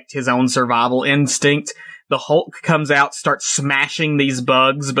reject his own survival instinct. The Hulk comes out, starts smashing these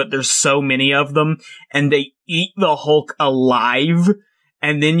bugs, but there's so many of them and they eat the Hulk alive.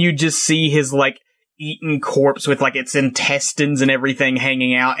 And then you just see his like eaten corpse with like its intestines and everything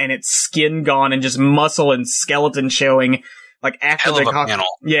hanging out and its skin gone and just muscle and skeleton showing. Like after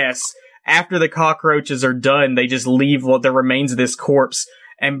after the cockroaches are done, they just leave what the remains of this corpse,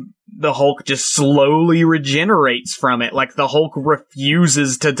 and the Hulk just slowly regenerates from it. Like the Hulk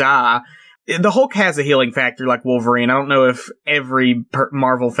refuses to die. The Hulk has a healing factor like Wolverine. I don't know if every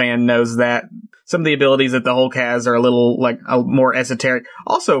Marvel fan knows that. Some of the abilities that the Hulk has are a little like more esoteric.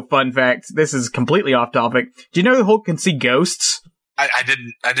 Also, fun fact: this is completely off topic. Do you know the Hulk can see ghosts? I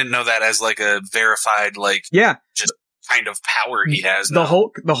didn't know that as like a verified just kind of power he has now.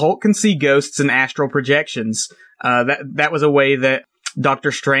 The Hulk can see ghosts and astral projections. That was a way that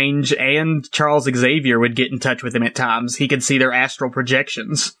Doctor Strange and Charles Xavier would get in touch with him at times. He could see their astral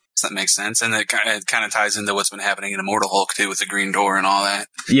projections. So that makes sense, and it kind of ties into what's been happening in Immortal Hulk too, with the Green Door and all that.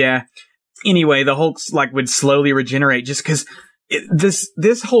 Yeah. Anyway, the Hulk's like would slowly regenerate just because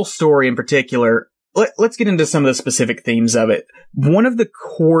this whole story in particular. Let's get into some of the specific themes of it. One of the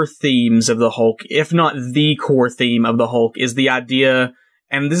core themes of the Hulk, if not the core theme of the Hulk, is the idea,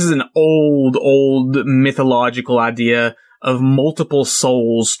 and this is an old mythological idea, of multiple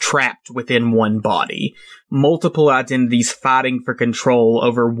souls trapped within one body. Multiple identities fighting for control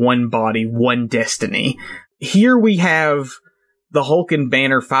over one body, one destiny. Here we have the Hulk and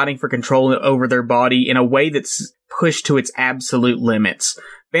Banner fighting for control over their body in a way that's pushed to its absolute limits.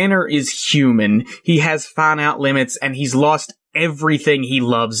 Banner is human. He has finite limits and he's lost everything he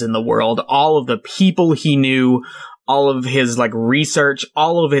loves in the world. All of the people he knew, all of his like research,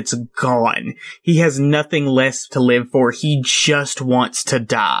 all of it's gone. He has nothing less to live for. He just wants to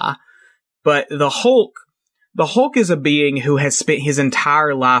die. But the Hulk is a being who has spent his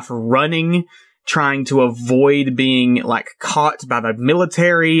entire life running, trying to avoid being like caught by the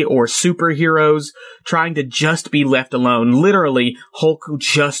military or superheroes, trying to just be left alone. Literally, Hulk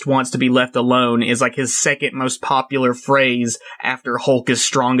just wants to be left alone is like his second most popular phrase after Hulk is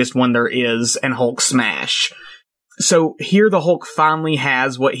strongest one there is and Hulk smash. So here the Hulk finally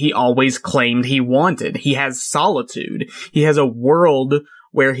has what he always claimed he wanted. He has solitude. He has a world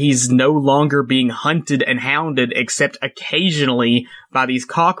where he's no longer being hunted and hounded except occasionally by these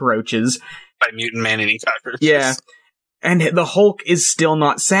cockroaches. By mutant man-eating cockroaches. Yeah. And the Hulk is still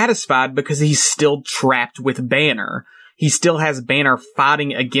not satisfied because he's still trapped with Banner. He still has Banner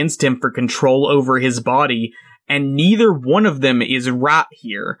fighting against him for control over his body, and neither one of them is right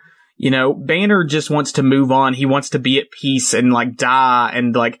here. You know, Banner just wants to move on. He wants to be at peace and, like, die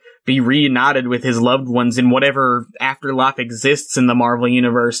and, like, be reunited with his loved ones in whatever afterlife exists in the Marvel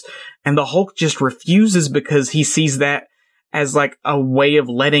Universe. And the Hulk just refuses because he sees that as, like, a way of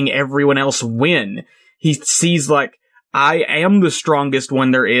letting everyone else win. He sees, like, I am the strongest one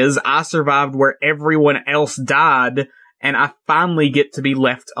there is. I survived where everyone else died, and I finally get to be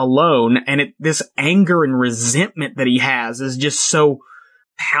left alone. And this anger and resentment that he has is just so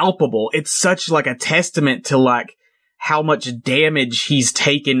palpable. It's such like a testament to like how much damage he's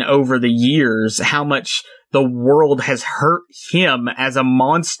taken over the years, how much the world has hurt him as a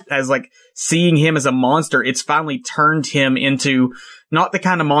monster, as like seeing him as a monster. It's finally turned him into not the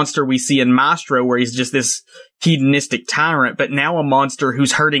kind of monster we see in Maestro where he's just this hedonistic tyrant, but now a monster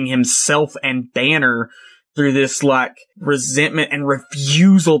who's hurting himself and Banner through this like resentment and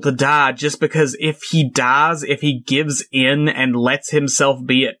refusal to die, just because if he dies, if he gives in and lets himself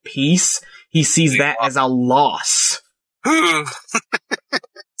be at peace, he sees that as a loss.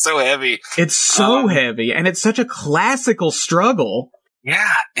 So heavy. It's so heavy, and it's such a classical struggle.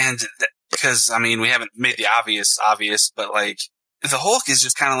 Yeah, and because I mean, we haven't made the obvious, but like the Hulk is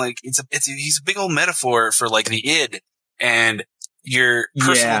just kind of like he's a big old metaphor for like the id and your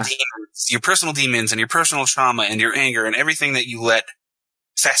personal demons and your personal trauma and your anger and everything that you let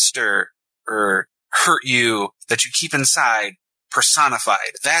fester or hurt you that you keep inside personified.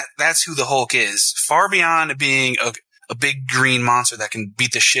 That's who the Hulk is. Far beyond being a big green monster that can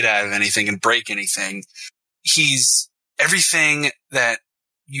beat the shit out of anything and break anything. He's everything that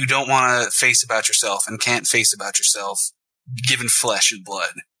you don't want to face about yourself and can't face about yourself, given flesh and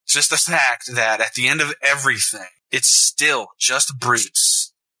blood. It's just the fact that at the end of everything, it's still just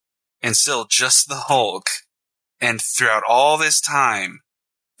Bruce and still just the Hulk. And throughout all this time,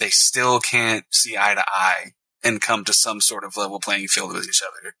 they still can't see eye to eye and come to some sort of level playing field with each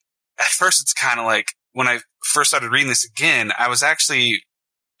other. At first, it's kind of like, when I first started reading this again, I was actually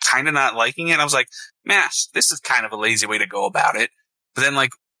kind of not liking it. I was like, man, this is kind of a lazy way to go about it. But then,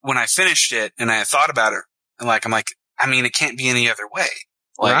 like, when I finished it and I thought about it, and like, I'm like, I mean, it can't be any other way.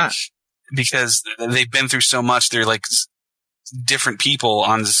 Like, right. Because they've been through so much. They're like different people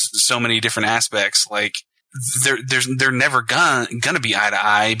on so many different aspects. Like, they're never gonna be eye to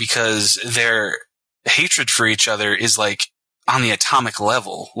eye because their hatred for each other is like on the atomic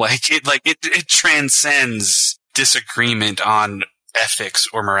level. It transcends disagreement on ethics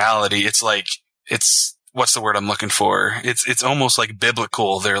or morality. It's like, what's the word I'm looking for? It's almost like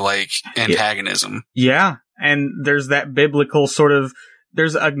biblical. They're like antagonism. Yeah. And there's that biblical sort of,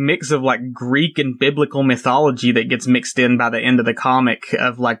 there's a mix of like Greek and biblical mythology that gets mixed in by the end of the comic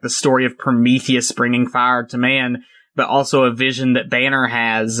of like the story of Prometheus bringing fire to man, but also a vision that Banner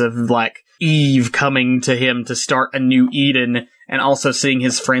has of like Eve coming to him to start a new Eden and also seeing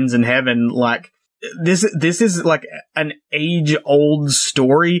his friends in heaven. Like, this is like an age-old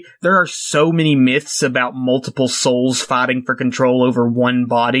story. There are so many myths about multiple souls fighting for control over one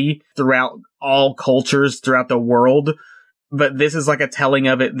body throughout all cultures throughout the world. But this is like a telling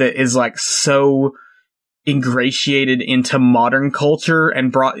of it that is like so ingratiated into modern culture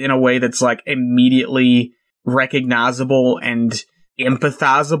and brought in a way that's like immediately recognizable and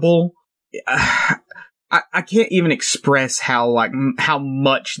empathizable. I can't even express how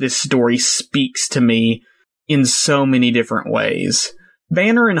much this story speaks to me in so many different ways.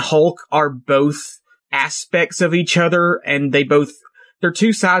 Banner and Hulk are both aspects of each other, and they're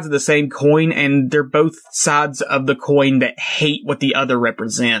two sides of the same coin, and they're both sides of the coin that hate what the other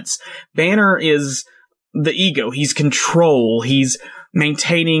represents. Banner is the ego. He's control. He's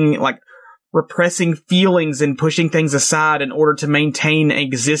maintaining, like, repressing feelings and pushing things aside in order to maintain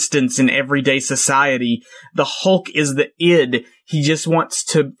existence in everyday society. The Hulk is the id. He just wants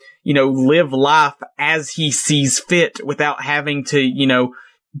to, live life as he sees fit without having to,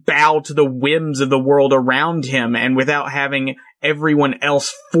 bow to the whims of the world around him and without having everyone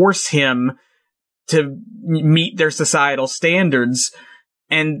else force him to meet their societal standards.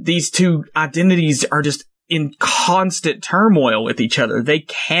 And these two identities are just in constant turmoil with each other. They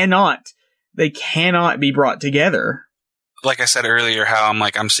cannot be brought together. Like I said earlier, how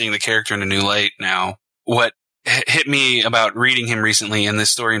I'm seeing the character in a new light now. What hit me about reading him recently, and this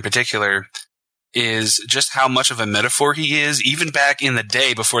story in particular, is just how much of a metaphor he is, even back in the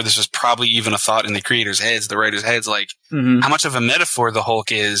day before this was probably even a thought in the creators' heads, the writers' heads, how much of a metaphor the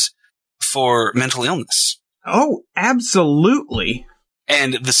Hulk is for mental illness. Oh, absolutely.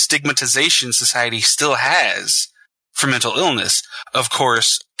 And the stigmatization society still has for mental illness. Of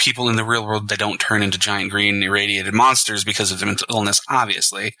course, people in the real world, they don't turn into giant green irradiated monsters because of their mental illness,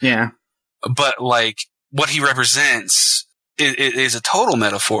 obviously. Yeah. But what he represents is a total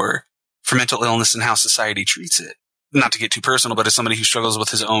metaphor for mental illness and how society treats it. Not to get too personal, but as somebody who struggles with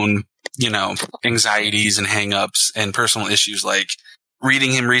his own, anxieties and hang-ups and personal issues,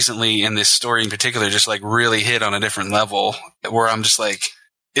 reading him recently and this story in particular just really hit on a different level where I'm just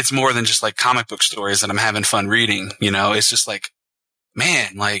it's more than just comic book stories that I'm having fun reading. It's just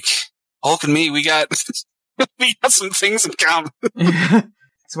man, Hulk and me, we got some things in common.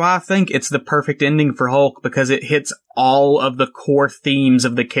 That's why I think it's the perfect ending for Hulk, because it hits all of the core themes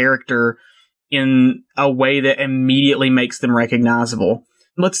of the character in a way that immediately makes them recognizable.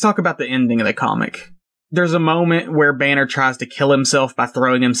 Let's talk about the ending of the comic. There's a moment where Banner tries to kill himself by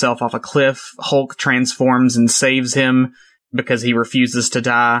throwing himself off a cliff. Hulk transforms and saves him because he refuses to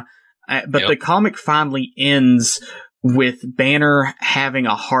die. But The comic finally ends with Banner having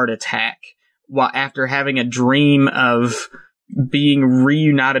a heart attack after having a dream of being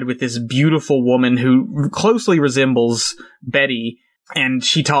reunited with this beautiful woman who closely resembles Betty, and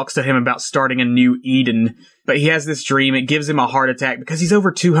she talks to him about starting a new Eden. But he has this dream. It gives him a heart attack because he's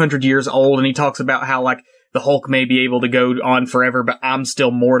over 200 years old, and he talks about how, the Hulk may be able to go on forever, but I'm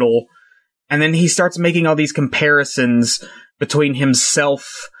still mortal. And then he starts making all these comparisons between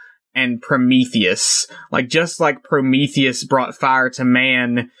himself and Prometheus. Just like Prometheus brought fire to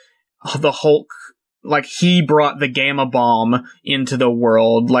man, the Hulk like he brought the gamma bomb into the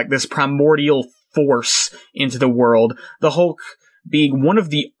world, like this primordial force into the world. The Hulk being one of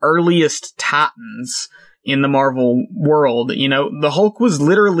the earliest Titans in the Marvel world. You know, the Hulk was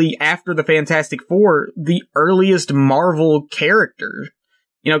literally, after the Fantastic Four, the earliest Marvel character.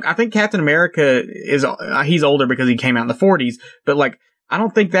 You know, I think Captain America he's older because he came out in the 40s, but like, I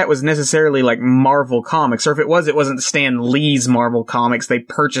don't think that was necessarily like Marvel Comics, or if it was, it wasn't Stan Lee's Marvel Comics. They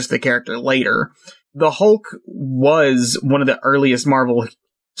purchased the character later. The Hulk was one of the earliest Marvel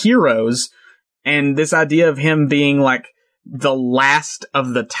heroes, and this idea of him being like the last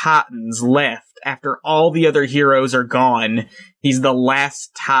of the Titans left after all the other heroes are gone. He's the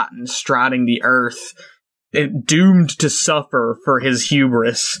last Titan striding the earth, doomed to suffer for his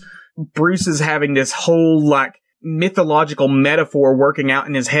hubris. Bruce is having this whole like mythological metaphor working out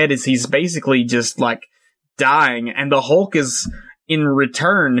in his head as he's basically just like dying, and the Hulk is in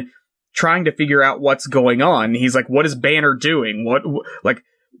return trying to figure out what's going on. He's like, what is Banner doing?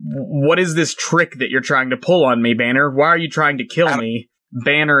 What is this trick that you're trying to pull on me, Banner? Why are you trying to kill me?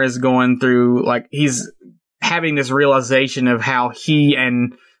 Banner is going through, like, he's having this realization of how he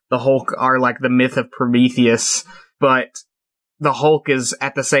and the Hulk are like the myth of Prometheus, but the Hulk is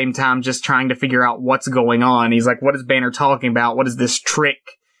at the same time just trying to figure out what's going on. He's like, what is Banner talking about? What is this trick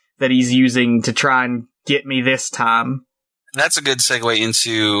that he's using to try and get me this time? That's a good segue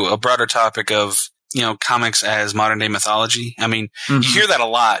into a broader topic of, you know, comics as modern day mythology. I mean, you hear that a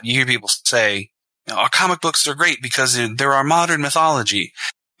lot. You hear people say, you know, our comic books are great because they're our modern mythology.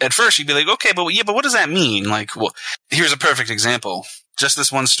 At first you'd be like, okay, but what does that mean? Like, well, here's a perfect example. Just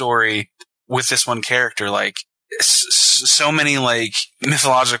this one story with this one character, like, so many like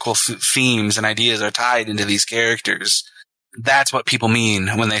mythological themes and ideas are tied into these characters. That's what people mean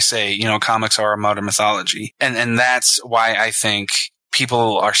when they say, you know, comics are a modern mythology. And that's why I think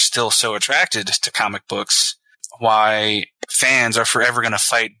people are still so attracted to comic books. Why fans are forever going to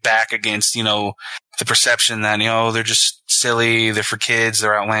fight back against, you know, the perception that, you know, they're just silly, they're for kids,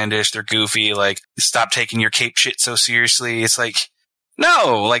 they're outlandish, they're goofy, like, stop taking your cape shit so seriously. It's like,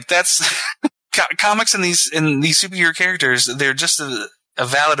 no, like, that's comics and these superhero characters, they're just a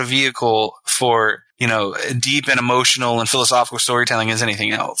valid vehicle for, you know, deep and emotional and philosophical storytelling as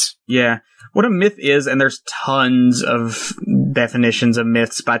anything else. Yeah. What a myth is, and there's tons of definitions of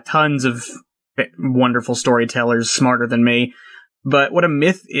myths by tons of wonderful storytellers smarter than me. But what a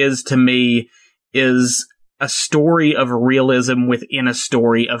myth is to me is a story of realism within a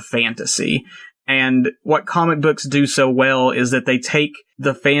story of fantasy. And what comic books do so well is that they take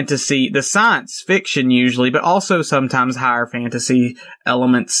the fantasy, the science fiction usually, but also sometimes higher fantasy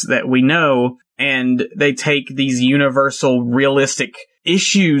elements that we know, and they take these universal realistic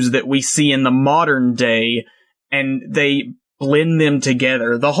issues that we see in the modern day, and they blend them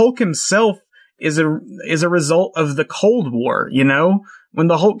together. The Hulk himself is a result of the Cold War, you know? When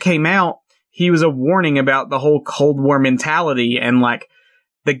the Hulk came out, he was a warning about the whole Cold War mentality, and like,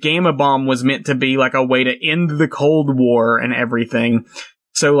 the gamma bomb was meant to be like a way to end the Cold War and everything.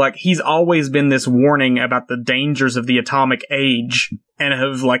 So like, he's always been this warning about the dangers of the atomic age and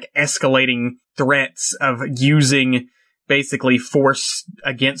of like escalating threats of using basically force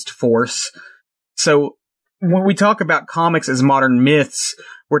against force. So when we talk about comics as modern myths,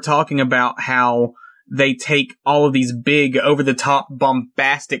 we're talking about how they take all of these big, over-the-top,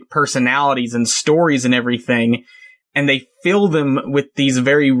 bombastic personalities and stories and everything, and they fill them with these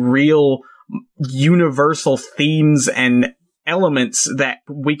very real, universal themes and elements that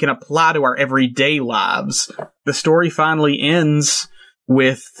we can apply to our everyday lives. The story finally ends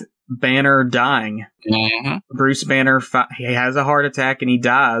with Banner dying. Mm-hmm. Bruce Banner, he has a heart attack and he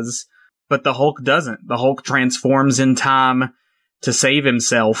dies, but the Hulk doesn't. The Hulk transforms in time to save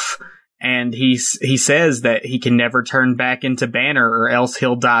himself, and he says that he can never turn back into Banner or else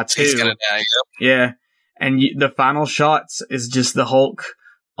he'll die too. He's gonna die, yep. Yeah. And the final shots is just the Hulk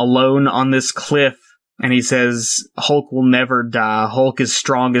alone on this cliff, and he says, Hulk will never die. Hulk is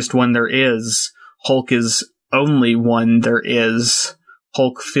strongest when there is. Hulk is only one there is.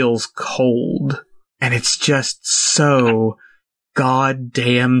 Hulk feels cold. And it's just so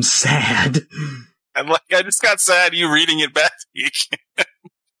goddamn sad. I just got sad you reading it back.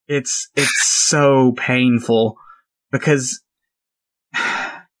 It's so painful because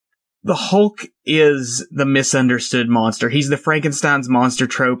the Hulk is the misunderstood monster. He's the Frankenstein's monster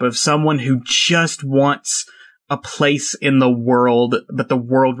trope of someone who just wants a place in the world, but the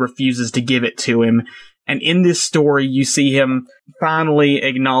world refuses to give it to him. And in this story, you see him finally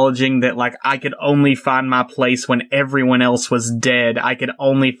acknowledging that, like, I could only find my place when everyone else was dead. I could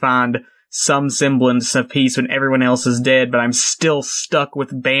only find some semblance of peace when everyone else is dead, but I'm still stuck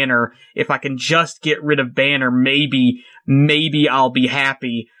with Banner. If I can just get rid of Banner, maybe I'll be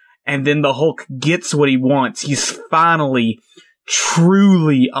happy. And then the Hulk gets what he wants. He's finally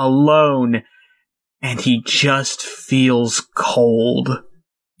truly alone, and he just feels cold.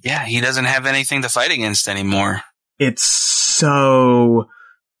 Yeah, he doesn't have anything to fight against anymore. It's so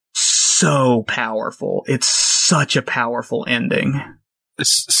powerful. It's such a powerful ending.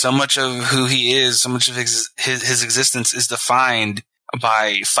 So much of who he is, so much of his existence is defined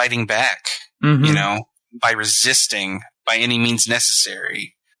by fighting back, by resisting by any means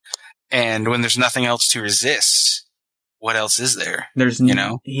necessary. And when there's nothing else to resist, what else is there?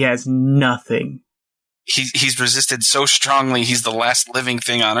 He has nothing. He's resisted so strongly, he's the last living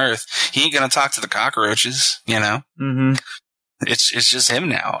thing on Earth. He ain't gonna talk to the cockroaches, Mm-hmm. It's just him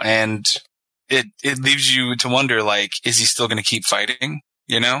now. And it leaves you to wonder, like, is he still gonna keep fighting?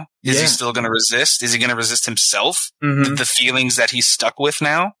 Is he still gonna resist? Is he gonna resist himself? Mm-hmm. The feelings that he's stuck with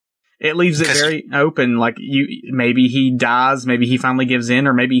now? It leaves it very open. Like, maybe he dies, maybe he finally gives in,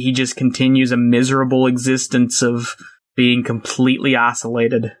 or maybe he just continues a miserable existence of being completely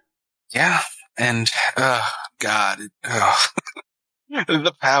isolated. Yeah. And, oh, God. Oh.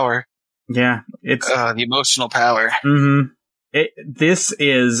 The power. Yeah. It's the emotional power. Mm-hmm. This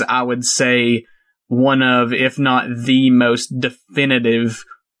is, I would say, one of, if not the most definitive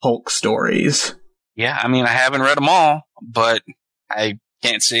Hulk stories. Yeah, I mean, I haven't read them all, but I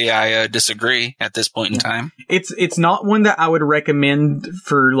can't say I disagree at this point in time. It's not one that I would recommend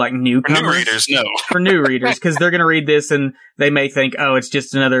for, like, newcomers. For new readers, no. For new readers, because they're going to read this and they may think, oh, it's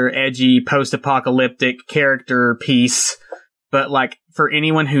just another edgy post-apocalyptic character piece. But, like, for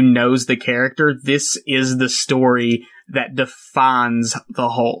anyone who knows the character, this is the story that defines the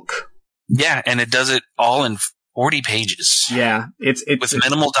Hulk. Yeah, and it does it all in 40 pages. Yeah, it's with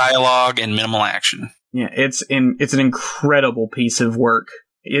minimal dialogue and minimal action. Yeah, it's an incredible piece of work.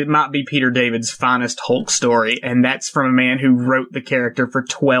 It might be Peter David's finest Hulk story, and that's from a man who wrote the character for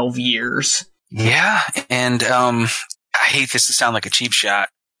 12 years. Yeah, and I hate this to sound like a cheap shot.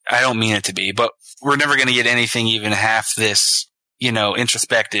 I don't mean it to be, but we're never going to get anything even half this,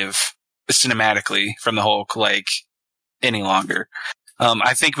 introspective cinematically from the Hulk, like, any longer.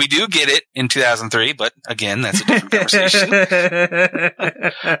 I think we do get it in 2003, but again, that's a different conversation.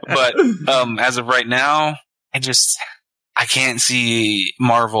 But as of right now, I can't see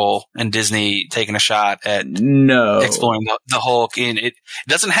Marvel and Disney taking a shot at exploring the Hulk. It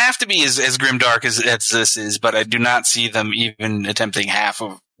doesn't have to be as grimdark as this is, but I do not see them even attempting half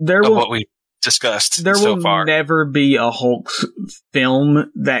of what we discussed there so will far. Never be a Hulk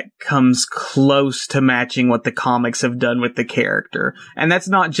film that comes close to matching what the comics have done with the character. And that's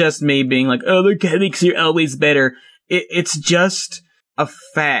not just me being like, oh, the comics are always better. It's just a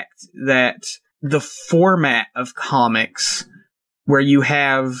fact that the format of comics, where you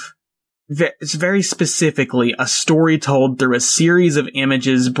have it's very specifically a story told through a series of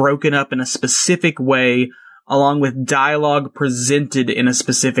images broken up in a specific way, along with dialogue presented in a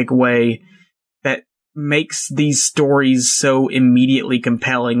specific way, that makes these stories so immediately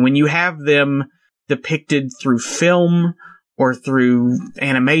compelling. When you have them depicted through film or through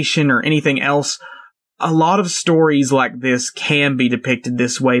animation or anything else, a lot of stories like this can be depicted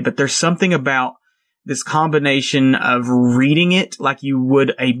this way, but there's something about this combination of reading it like you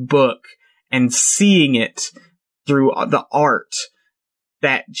would a book and seeing it through the art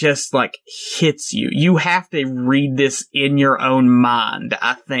that just, like, hits you. You have to read this in your own mind,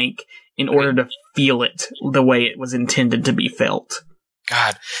 I think, in order to feel it the way it was intended to be felt.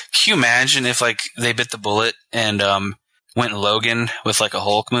 God, can you imagine if, like, they bit the bullet and went Logan with, like, a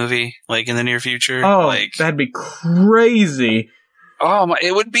Hulk movie, like, in the near future? Oh, like, that'd be crazy. Oh my!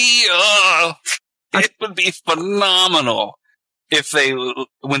 It would be. It would be phenomenal if they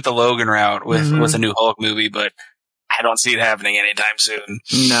went the Logan route with a new Hulk movie, but I don't see it happening anytime soon.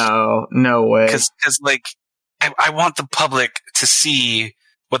 No way. Because like, I want the public to see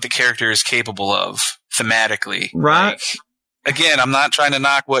what the character is capable of thematically. Right. Like, again, I'm not trying to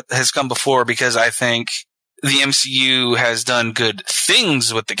knock what has come before, because I think the MCU has done good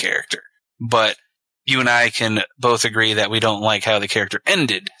things with the character, but you and I can both agree that we don't like how the character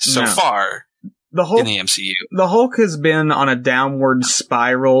ended so far in the MCU. The Hulk has been on a downward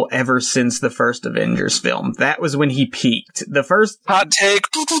spiral ever since the first Avengers film. That was when he peaked. The first hot take.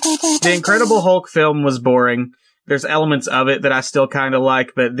 The Incredible Hulk film was boring. There's elements of it that I still kind of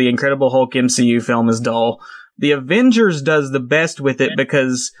like, but the Incredible Hulk MCU film is dull. The Avengers does the best with it,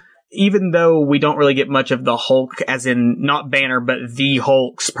 because even though we don't really get much of the Hulk, as in not Banner, but the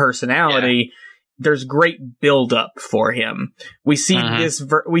Hulk's personality, there's great build-up for him. We see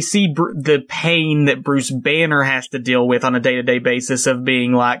the pain that Bruce Banner has to deal with on a day-to-day basis of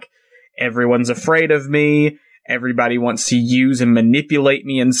being like, everyone's afraid of me, everybody wants to use and manipulate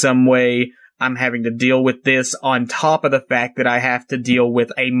me in some way, I'm having to deal with this on top of the fact that I have to deal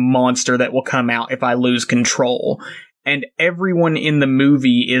with a monster that will come out if I lose control. And everyone in the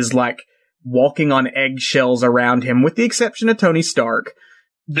movie is like walking on eggshells around him, with the exception of Tony Stark.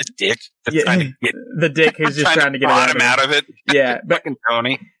 The dick. The dick who's just trying to get him out of it. Yeah, but fucking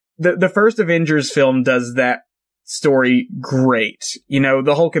Tony. The first Avengers film does that story great. You know,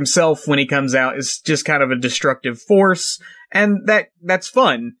 the Hulk himself, when he comes out, is just kind of a destructive force, and that's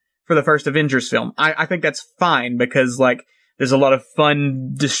fun for the first Avengers film. I think that's fine, because, like, there's a lot of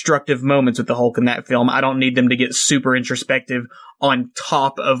fun, destructive moments with the Hulk in that film. I don't need them to get super introspective on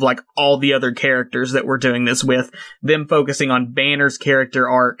top of, like, all the other characters that we're doing this with. Them focusing on Banner's character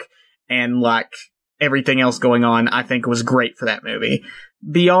arc and, like, everything else going on, I think was great for that movie.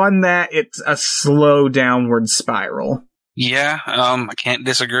 Beyond that, it's a slow downward spiral. Yeah, I can't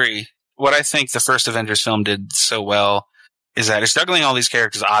disagree. What I think the first Avengers film did so well is that it's juggling all these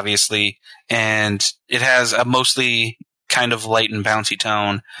characters, obviously, and it has a mostly kind of light and bouncy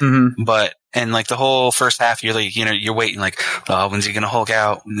tone, and like the whole first half, you're like, you're waiting like, oh, when's he gonna Hulk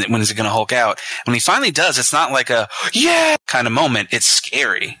out? When is he gonna Hulk out? When he finally does, it's not like a yeah kind of moment. It's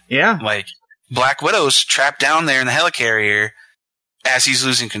scary. Yeah, like Black Widow's trapped down there in the helicarrier as he's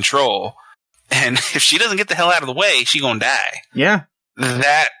losing control, and if she doesn't get the hell out of the way, she gonna die. Yeah,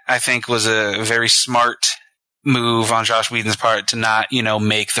 that I think was a very smart move on Joss Whedon's part to not,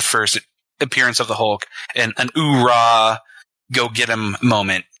 make the first appearance of the Hulk and an oorah, go get him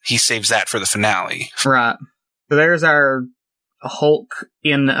moment. He saves that for the finale. Right. So there's our Hulk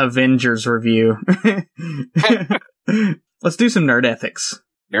in Avengers review. Let's do some nerd ethics.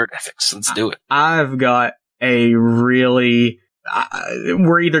 Nerd ethics. Let's do it. I've got a really...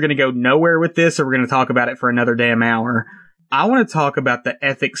 we're either going to go nowhere with this, or we're going to talk about it for another damn hour. I want to talk about the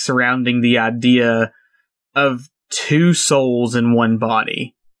ethics surrounding the idea of two souls in one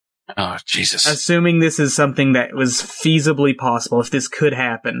body. Oh, Jesus. Assuming this is something that was feasibly possible, if this could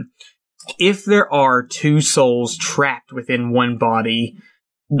happen. If there are two souls trapped within one body,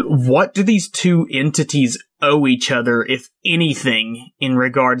 what do these two entities owe each other, if anything, in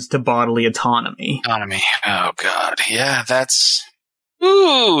regards to bodily autonomy? Autonomy. Oh, God. Yeah, that's...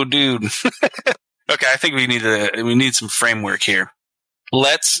 Ooh, dude. Okay, I think we need some framework here.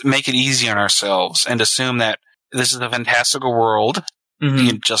 Let's make it easy on ourselves and assume that this is a fantastical world,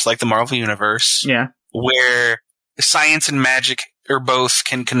 just like the Marvel Universe, where science and magic or both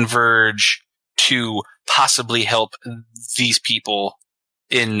can converge to possibly help these people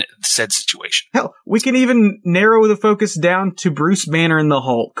in said situation. Hell, we can even narrow the focus down to Bruce Banner and the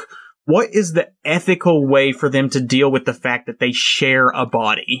Hulk. What is the ethical way for them to deal with the fact that they share a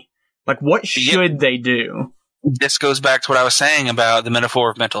body? Like, what should they do? This goes back to what I was saying about the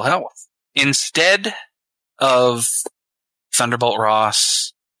metaphor of mental health. Instead of Thunderbolt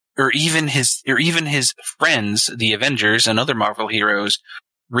Ross or even his friends, the Avengers and other Marvel heroes,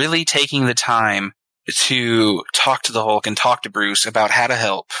 really taking the time to talk to the Hulk and talk to Bruce about how to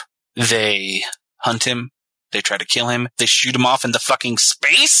help, they hunt him, they try to kill him, they shoot him off into fucking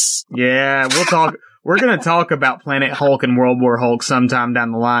space. Yeah, we'll talk. We're going to talk about Planet Hulk and World War Hulk sometime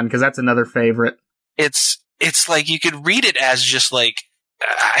down the line, because that's another favorite. It's like you could read it as just like,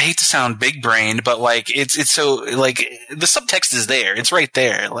 I hate to sound big brained, but like it's so like the subtext is there. It's right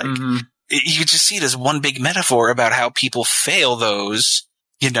there. Like you could just see it as one big metaphor about how people fail those,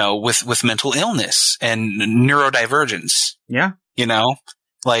 with mental illness and neurodivergence. Yeah.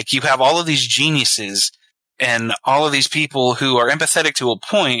 Like you have all of these geniuses and all of these people who are empathetic to a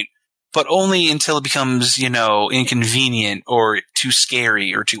point, but only until it becomes, inconvenient or too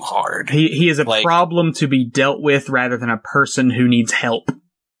scary or too hard. He is a problem to be dealt with rather than a person who needs help.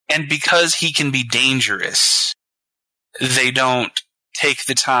 And because he can be dangerous, they don't take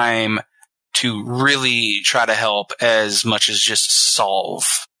the time to really try to help as much as just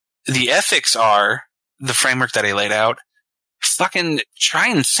solve. The ethics are the framework that I laid out. Fucking try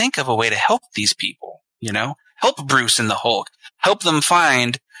and think of a way to help these people, Help Bruce and the Hulk. Help them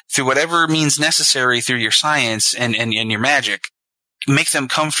find, through whatever means necessary, through your science and your magic, make them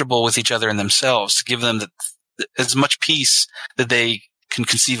comfortable with each other and themselves, to give them as much peace that they can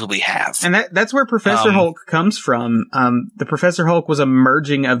conceivably have. And that's where Professor Hulk comes from. The Professor Hulk was a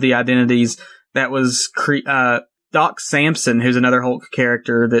merging of the identities that was Doc Samson, who's another Hulk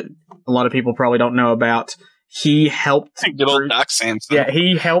character that a lot of people probably don't know about. He helped... Good old Doc Samson. Yeah,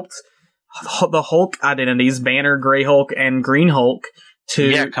 he helped the Hulk identities, Banner, Grey Hulk, and Green Hulk,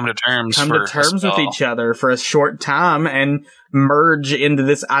 to come to terms with each other for a short time and merge into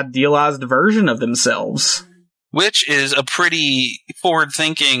this idealized version of themselves. Which is a pretty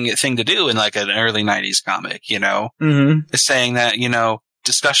forward-thinking thing to do in like an early 90s comic, you know? Mm-hmm. It's saying that, you know,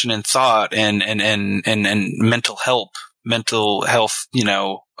 discussion and thought and mental health, you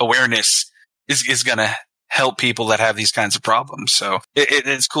know, awareness is gonna help people that have these kinds of problems. So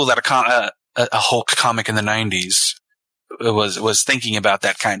it's cool that a Hulk comic in the 90s was thinking about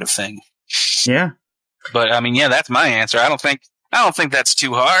that kind of thing. Yeah. But I mean, yeah, that's my answer. I don't think that's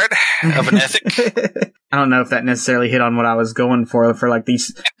too hard of an ethic. I don't know if that necessarily hit on what I was going for like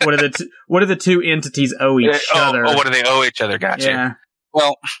these. What do the two entities owe each other? Oh, what do they owe each other? Gotcha. Yeah.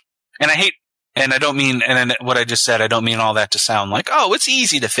 Well, and I don't mean, and what I just said, I don't mean all that to sound like, oh, it's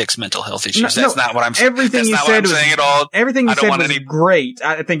easy to fix mental health issues. That's not what I'm saying. Everything you said was saying at all. Everything you said was great.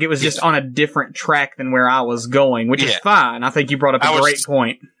 I think it was just on a different track than where I was going, which is fine. I think you brought up a great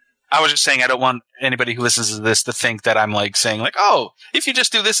point. I was just saying I don't want anybody who listens to this to think that I'm like saying like, oh, if you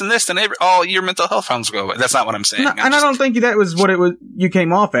just do this and this, then all your mental health problems go away. That's not what I'm saying. No, I don't think that was what you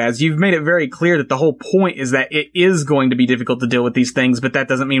came off as. You've made it very clear that the whole point is that it is going to be difficult to deal with these things, but that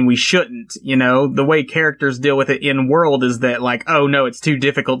doesn't mean we shouldn't. You know, the way characters deal with it in world is that like, oh no, it's too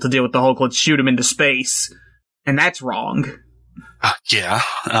difficult to deal with the Hulk. Let's shoot him into space. And that's wrong. Yeah.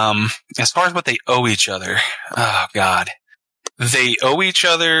 As far as what they owe each other, oh God. They owe each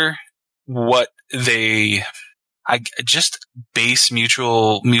other what just base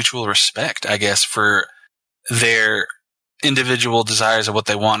mutual respect, I guess, for their individual desires of what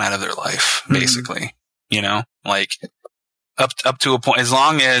they want out of their life, basically. Mm-hmm. You know, like up to a point, as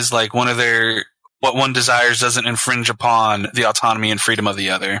long as like what one desires doesn't infringe upon the autonomy and freedom of the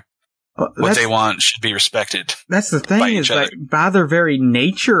other. What they want should be respected. That's the thing, is that by their very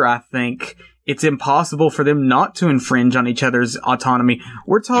nature, I think it's impossible for them not to infringe on each other's autonomy.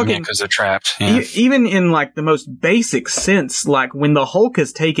 We're talking because they're trapped. Yeah. Even in like the most basic sense, like when the Hulk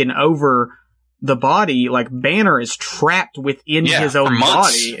has taken over the body, like Banner is trapped within his own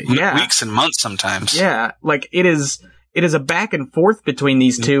body. Weeks and months sometimes. Yeah, like it is a back and forth between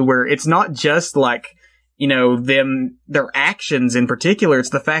these two, where it's not just like, you know, their actions in particular. It's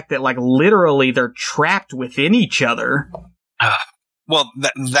the fact that like literally they're trapped within each other. Well,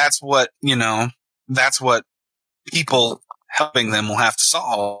 that's what people helping them will have to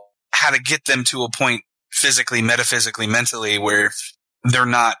solve. How to get them to a point physically, metaphysically, mentally, where they're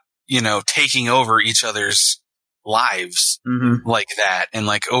not, you know, taking over each other's lives like that and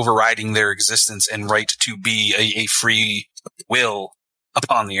like overriding their existence and right to be a free will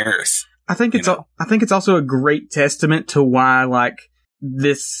upon the earth. I think it's also a great testament to why like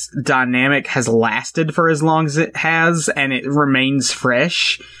this dynamic has lasted for as long as it has and it remains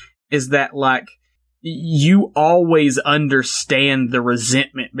fresh, is that like you always understand the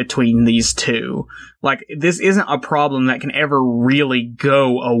resentment between these two. Like this isn't a problem that can ever really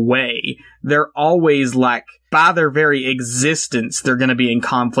go away. They're always like, by their very existence, they're going to be in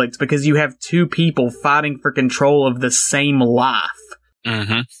conflict because you have two people fighting for control of the same life.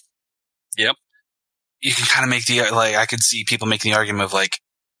 Mm-hmm. Yep. You can kind of make I could see people making the argument of like,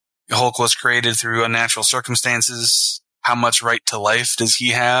 Hulk was created through unnatural circumstances. How much right to life does he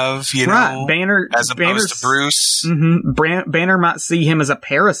have? You know, Banner, as opposed to Bruce. Mm-hmm. Banner might see him as a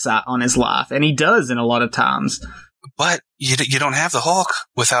parasite on his life, and he does in a lot of times. But you don't have the Hulk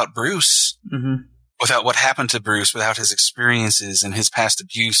without Bruce. Mm-hmm. Without what happened to Bruce, without his experiences and his past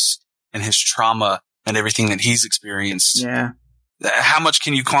abuse and his trauma and everything that he's experienced. Yeah. How much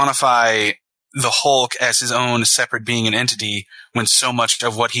can you quantify the Hulk as his own separate being and entity when so much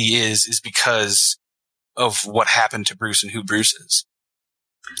of what he is because of what happened to Bruce and who Bruce is?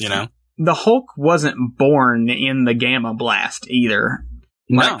 You know? The Hulk wasn't born in the Gamma Blast either.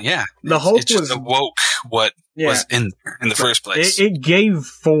 No, yeah. The Hulk just awoke what was in there in the first place. It gave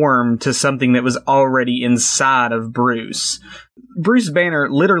form to something that was already inside of Bruce. Bruce Banner,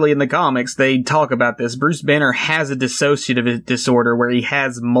 literally in the comics, they talk about this. Bruce Banner has a dissociative disorder where he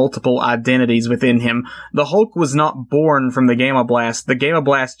has multiple identities within him. The Hulk was not born from the Gamma Blast. The Gamma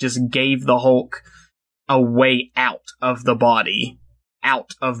Blast just gave the Hulk a way out of the body,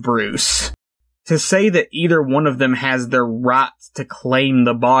 out of Bruce. To say that either one of them has their right to claim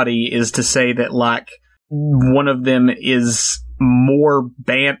the body is to say that, like, one of them is more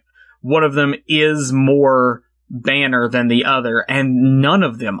Banner than the other, and none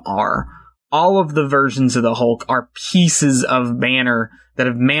of them are. All of the versions of the Hulk are pieces of Banner that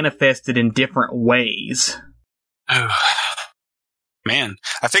have manifested in different ways. Oh, man.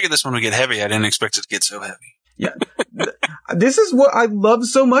 I figured this one would get heavy. I didn't expect it to get so heavy. Yeah. This is what I love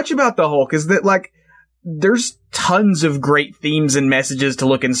so much about the Hulk, is that, like, there's tons of great themes and messages to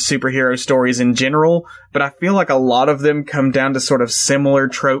look in superhero stories in general, but I feel like a lot of them come down to sort of similar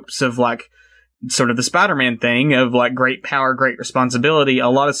tropes of like sort of the Spider-Man thing of like great power, great responsibility. A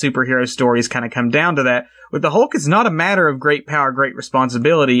lot of superhero stories kind of come down to that. With the Hulk, it's not a matter of great power, great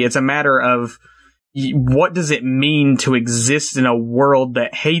responsibility. It's a matter of what does it mean to exist in a world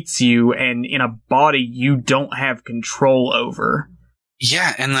that hates you and in a body you don't have control over.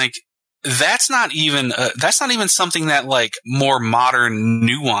 Yeah, and like that's not even something that like more modern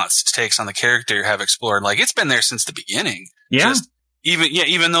nuanced takes on the character have explored. Like it's been there since the beginning. Yeah.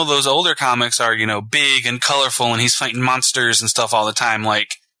 Even though those older comics are, big and colorful and he's fighting monsters and stuff all the time, like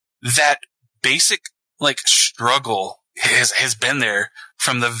that basic like struggle has been there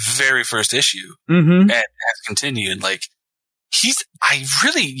from the very first issue and has continued. Like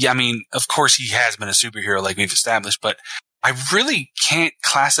of course he has been a superhero like we've established, but I really can't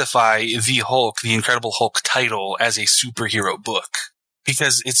classify the Hulk, the Incredible Hulk title as a superhero book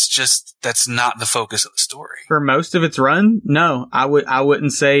because that's not the focus of the story. For most of its run, no, I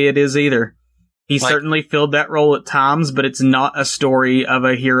wouldn't say it is either. He certainly filled that role at times, but it's not a story of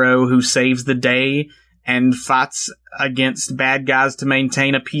a hero who saves the day and fights against bad guys to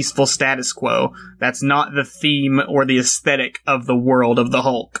maintain a peaceful status quo. That's not the theme or the aesthetic of the world of the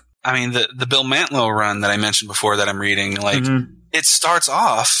Hulk. I mean, the Bill Mantlo run that I mentioned before that I'm reading, it starts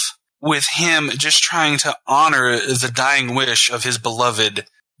off with him just trying to honor the dying wish of his beloved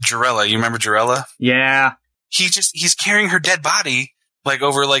Jarella. You remember Jarella? Yeah. He's carrying her dead body, like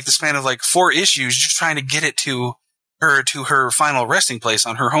over like the span of like 4 issues, just trying to get it to her final resting place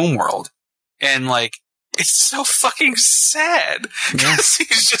on her homeworld. And like, it's so fucking sad. Because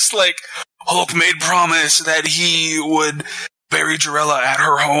he's just like, Hulk made promise that he would bury Jarella at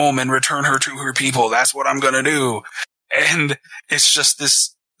her home and return her to her people. That's what I'm gonna do. And it's just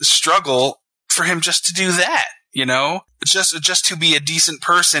this struggle for him just to do that, just to be a decent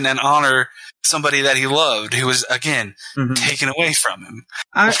person and honor somebody that he loved who was, again, taken away from him.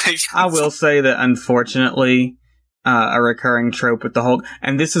 I will say that, unfortunately, a recurring trope with the Hulk,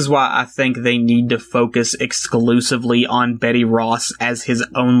 and this is why I think they need to focus exclusively on Betty Ross as his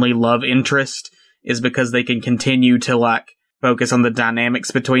only love interest, is because they can continue to, like, focus on the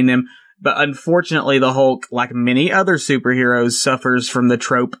dynamics between them. But unfortunately, the Hulk, like many other superheroes, suffers from the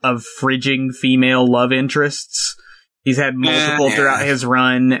trope of fridging female love interests. He's had multiple throughout his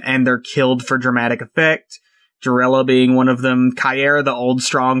run, and they're killed for dramatic effect. Jarella being one of them. Kyera, the old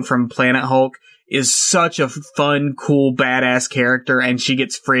strong from Planet Hulk, is such a fun, cool, badass character, and she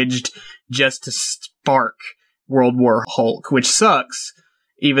gets fridged just to spark World War Hulk, which sucks,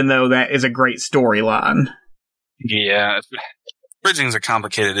 even though that is a great storyline. Yeah. Bridging's a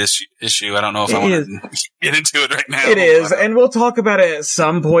complicated issue. I don't know if I want to get into it right now. It is, and we'll talk about it at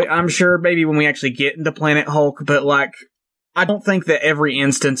some point, I'm sure, maybe when we actually get into Planet Hulk, but, like, I don't think that every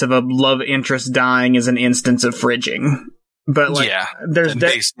instance of a love interest dying is an instance of fridging. But, like,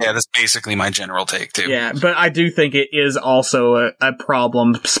 that's basically my general take, too. Yeah, but I do think it is also a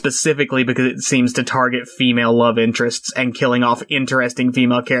problem, specifically because it seems to target female love interests and killing off interesting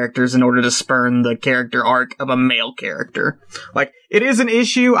female characters in order to spurn the character arc of a male character. Like, it is an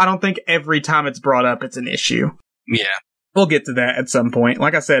issue. I don't think every time it's brought up, it's an issue. Yeah. We'll get to that at some point.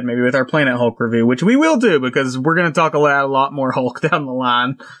 Like I said, maybe with our Planet Hulk review, which we will do, because we're going to talk a lot more Hulk down the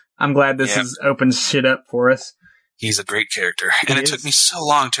line. I'm glad this has opened shit up for us. He's a great character. And it took me so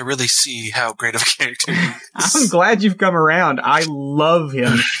long to really see how great of a character he is. I'm glad you've come around. I love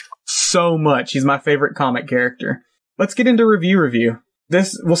him so much. He's my favorite comic character. Let's get into review.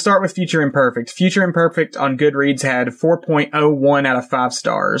 We'll start with Future Imperfect. Future Imperfect on Goodreads had 4.01 out of 5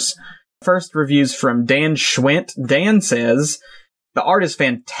 stars. First review's from Dan Schwent. Dan says, the art is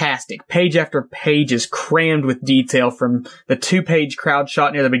fantastic. Page after page is crammed with detail, from the 2-page crowd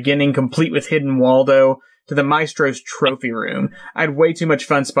shot near the beginning, complete with hidden Waldo, to the Maestro's trophy room. I had way too much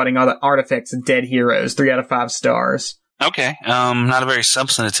fun spotting all the artifacts and dead heroes. 3 out of 5 stars. Okay. Not a very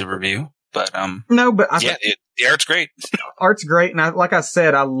substantive review, but no, but the art's great. Art's great, and like I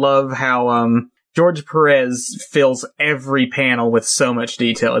said, I love how George Perez fills every panel with so much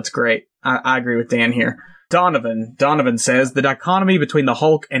detail. It's great. I agree with Dan here. Donovan says, the dichotomy between the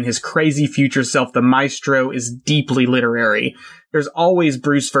Hulk and his crazy future self, the Maestro, is deeply literary. There's always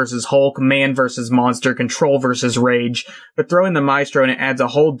Bruce versus Hulk, man versus monster, control versus rage, but throw in the Maestro and it adds a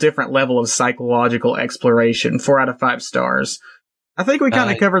whole different level of psychological exploration. 4 out of 5 stars. I think we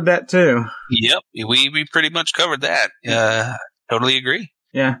kind of covered that too. Yep, we pretty much covered that. Totally agree.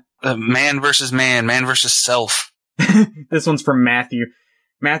 Yeah. Man versus self. This one's from Matthew.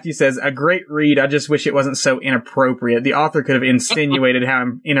 Matthew says, a great read. I just wish it wasn't so inappropriate. The author could have insinuated how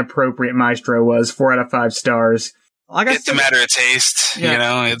inappropriate Maestro was. 4 out of 5 stars. Like I it's said, a matter of taste.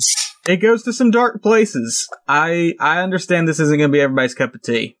 Yeah. It's it goes to some dark places. I understand this isn't going to be everybody's cup of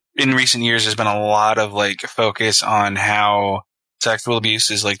tea. In recent years, there's been a lot of focus on how sexual abuse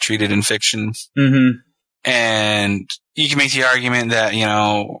is treated in fiction. Mm-hmm. And you can make the argument that,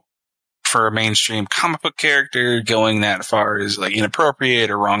 for a mainstream comic book character, going that far is inappropriate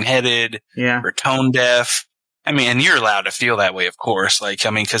or wrongheaded or tone deaf. I mean, and you're allowed to feel that way, of course.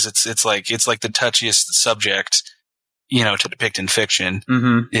 Because it's like the touchiest subject, to depict in fiction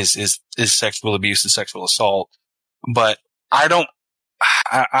is sexual abuse and sexual assault. But I don't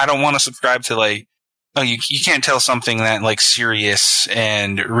want to subscribe to you can't tell something that serious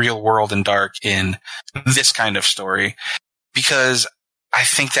and real world and dark in this kind of story, because I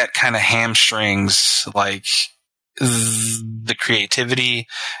think that kind of hamstrings the creativity.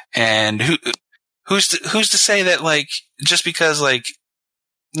 And who's to say that just because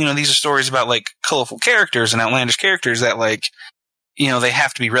these are stories about colorful characters and outlandish characters that they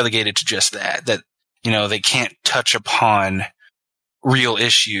have to be relegated to just that they can't touch upon real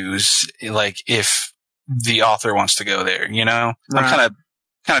issues if the author wants to go there. Right. I'm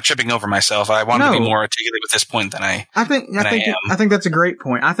kind of tripping over myself. I want to be more articulate at this point than I think that's a great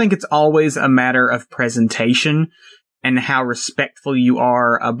point. I think it's always a matter of presentation and how respectful you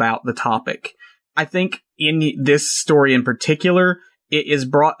are about the topic. I think in this story in particular, it is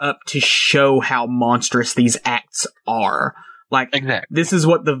brought up to show how monstrous these acts are. Exactly. This is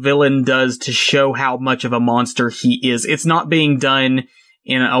what the villain does to show how much of a monster he is. It's not being done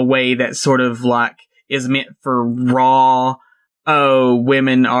in a way that sort of is meant for raw,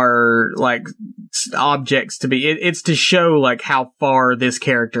 women are objects to be. It's to show how far this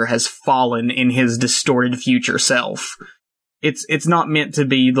character has fallen in his distorted future self. It's not meant to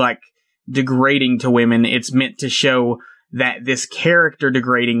be degrading to women. It's meant to show that this character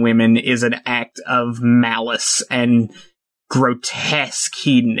degrading women is an act of malice and grotesque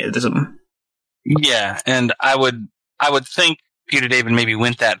hedonism. Yeah, and I would think Peter David maybe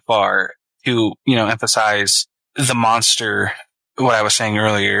went that far to, emphasize the monster, what I was saying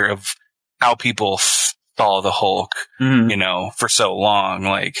earlier, of how people saw the Hulk, for so long.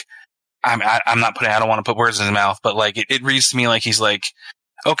 I don't want to put words in his mouth, but it reads to me he's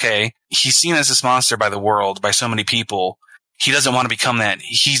okay, he's seen as this monster by the world, by so many people. He doesn't want to become that.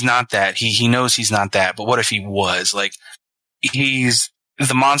 He's not that. He knows he's not that, but what if he was? He's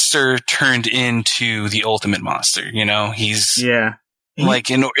the monster turned into the ultimate monster, he's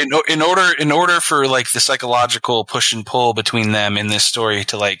in order for the psychological push and pull between them in this story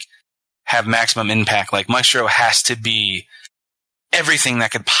to have maximum impact, Maestro has to be everything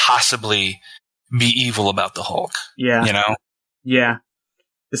that could possibly be evil about the Hulk. Yeah.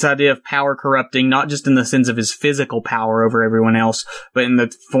 This idea of power corrupting, not just in the sense of his physical power over everyone else, but in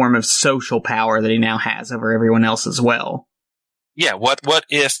the form of social power that he now has over everyone else as well. Yeah, what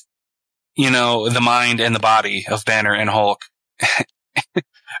if, the mind and the body of Banner and Hulk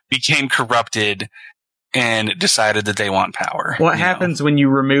became corrupted and decided that they want power? What happens when you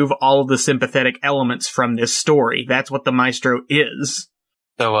remove all of the sympathetic elements from this story? That's what the Maestro is.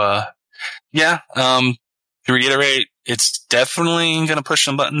 So, to reiterate, it's definitely going to push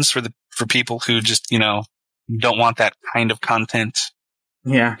some buttons for people who just, don't want that kind of content.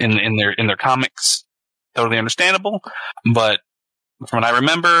 Yeah. In their comics. Totally understandable, but from what I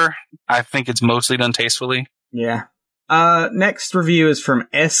remember, I think it's mostly done tastefully. Yeah. Next review is from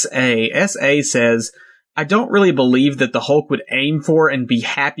S.A. S.A. says, I don't really believe that the Hulk would aim for and be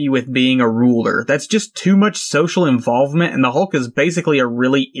happy with being a ruler. That's just too much social involvement, and the Hulk is basically a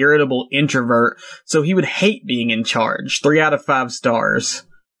really irritable introvert, so he would hate being in charge. 3 out of 5 stars.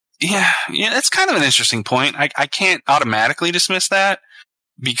 Yeah, that's kind of an interesting point. I can't automatically dismiss that,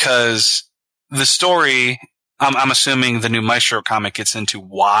 because the story, I'm assuming the new Maestro comic gets into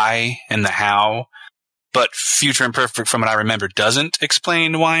why and the how, but Future Imperfect, from what I remember, doesn't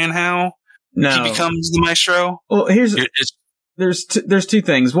explain why and how he becomes the Maestro. Well, there's two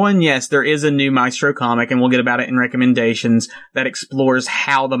things. One, yes, there is a new Maestro comic, and we'll get about it in recommendations, that explores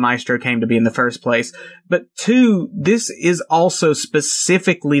how the Maestro came to be in the first place. But two, this is also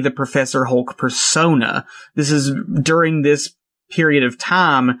specifically the Professor Hulk persona. This is during this period of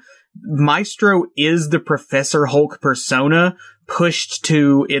time. Maestro is the Professor Hulk persona pushed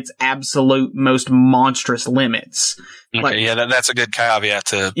to its absolute most monstrous limits. Okay, that's a good caveat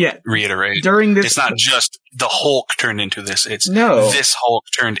to reiterate. During this, it's not just the Hulk turned into this. It's this Hulk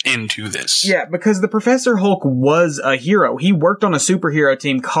turned into this. Yeah, because the Professor Hulk was a hero. He worked on a superhero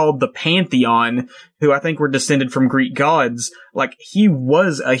team called the Pantheon, who I think were descended from Greek gods. Like, he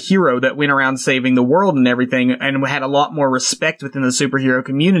was a hero that went around saving the world and everything, and had a lot more respect within the superhero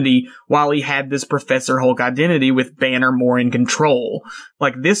community, while he had this Professor Hulk identity with Banner more in control.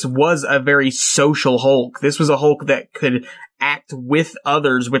 Like, this was a very social Hulk. This was a Hulk that could act with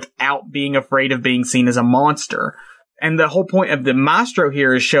others without being afraid of being seen as a monster. And the whole point of the Maestro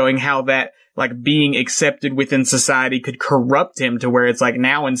here is showing how that, like, being accepted within society could corrupt him to where it's like,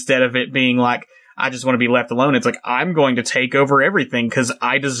 now instead of it being like, I just want to be left alone, it's like, I'm going to take over everything because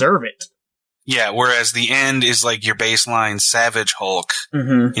I deserve it. Yeah, whereas the end is like your baseline Savage Hulk,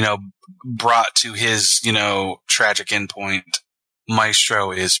 brought to his, tragic endpoint.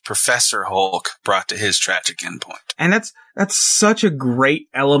 Maestro is Professor Hulk brought to his tragic endpoint. And that's such a great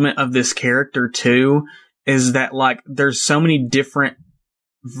element of this character too, is that, like, there's so many different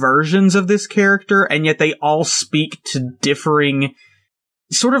versions of this character, and yet they all speak to differing,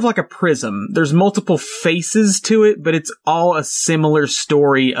 sort of like a prism. There's multiple faces to it, but it's all a similar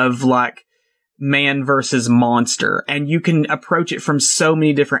story of, like, man versus monster, and you can approach it from so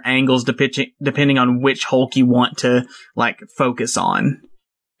many different angles depending on which Hulk you want to, like, focus on.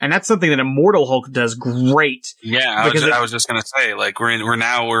 And that's something that Immortal Hulk does great. Yeah, I was just gonna say, like, we're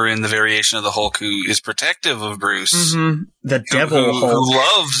in the variation of the Hulk who is protective of Bruce. Mm-hmm. The Devil Hulk. Who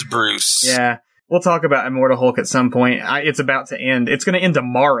loves Bruce. Yeah. We'll talk about Immortal Hulk at some point. It's about to end. It's gonna end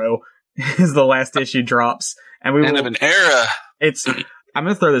tomorrow as the last issue drops. And we end of an era. I'm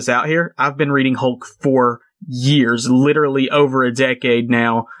going to throw this out here. I've been reading Hulk for years, literally over a decade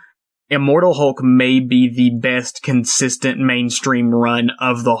now. Immortal Hulk may be the best consistent mainstream run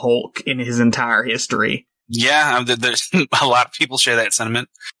of the Hulk in his entire history. Yeah, there's a lot of people share that sentiment.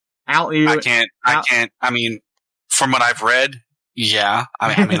 I can't. I mean, from what I've read, yeah.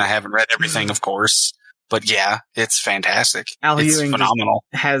 I mean, I haven't read everything, of course, but yeah, it's fantastic. It's phenomenal.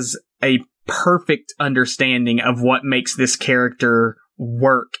 Has a perfect understanding of what makes this character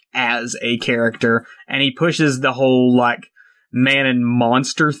work as a character, and he pushes the whole, like, man and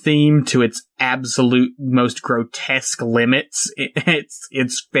monster theme to its absolute most grotesque limits.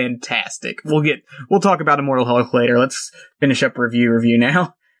 It's fantastic. We'll talk about Immortal Hulk later. Let's finish up review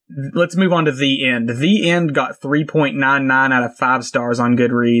now. Let's move on to The End. The End got 3.99 out of 5 stars on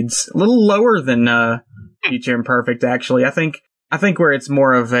Goodreads. A little lower than Future Imperfect, actually. I think where it's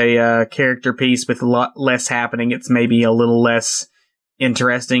more of a character piece with a lot less happening, it's maybe a little less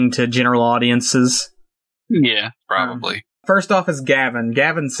interesting to general audiences. Yeah, probably. First off is Gavin.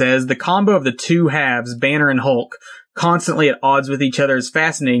 Gavin says, the combo of the two halves, Banner and Hulk, constantly at odds with each other is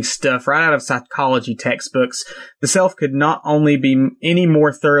fascinating stuff right out of psychology textbooks. The self could not only be any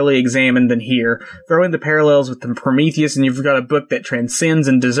more thoroughly examined than here. Throw in the parallels with the Prometheus and you've got a book that transcends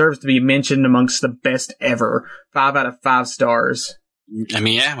and deserves to be mentioned amongst the best ever. 5 out of 5 stars. I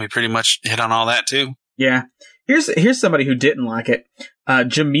mean, yeah, we pretty much hit on all that too. Yeah. Here's somebody who didn't like it.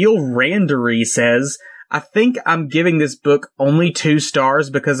 Jameel Randery says, I think I'm giving this book only 2 stars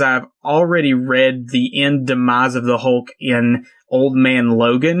because I've already read the end demise of the Hulk in Old Man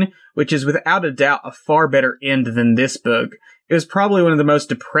Logan, which is without a doubt a far better end than this book. It was probably one of the most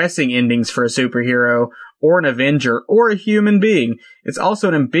depressing endings for a superhero, or an Avenger, or a human being. It's also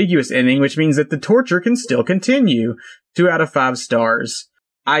an ambiguous ending, which means that the torture can still continue. 2 out of 5 stars.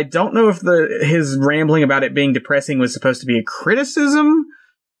 I don't know if his rambling about it being depressing was supposed to be a criticism.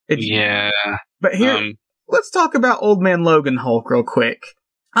 Yeah. But here, let's talk about Old Man Logan Hulk real quick.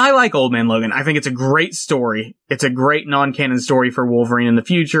 I like Old Man Logan. I think it's a great story. It's a great non-canon story for Wolverine in the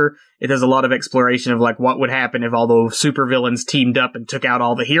future. It does a lot of exploration of, like, what would happen if all those supervillains teamed up and took out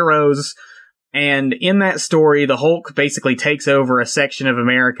all the heroes. And in that story, the Hulk basically takes over a section of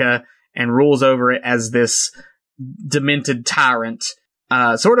America and rules over it as this demented tyrant.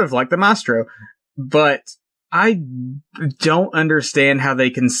 Sort of like the Maestro. But I don't understand how they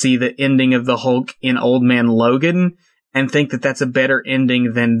can see the ending of the Hulk in Old Man Logan and think that that's a better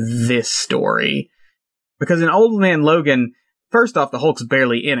ending than this story. Because in Old Man Logan, first off, the Hulk's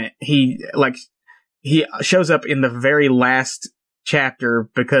barely in it. He shows up in the very last chapter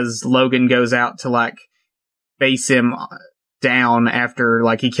because Logan goes out to, like, face him down after,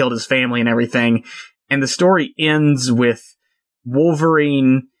 like, he killed his family and everything. And the story ends with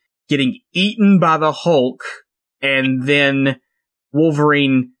Wolverine getting eaten by the Hulk, and then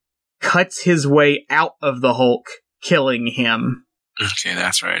Wolverine cuts his way out of the Hulk, killing him. Okay,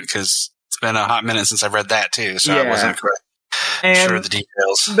 that's right, because it's been a hot minute since I've read that too, so I wasn't correct. And sure, the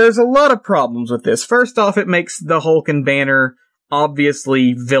details. There's a lot of problems with this. First off, it makes the Hulk and Banner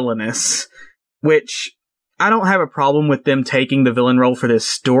obviously villainous, which I don't have a problem with them taking the villain role for this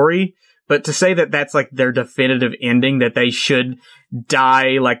story, but to say that that's like their definitive ending, that they should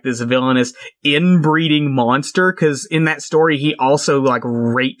die like this villainous inbreeding monster, because in that story he also like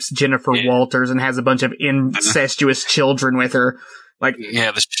rapes Jennifer Walters and has a bunch of incestuous children with her. Like, he's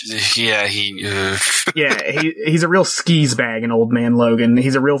a real skis bag in Old Man Logan.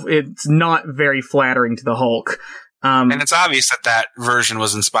 It's not very flattering to the Hulk. And it's obvious that version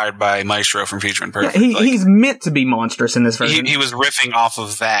was inspired by Maestro from Future Imperfect. Yeah, he's meant to be monstrous in this version. He was riffing off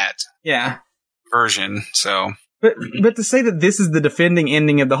of that version, so. But to say that this is the defending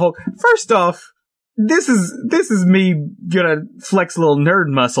ending of the Hulk, first off, this is me gonna flex a little nerd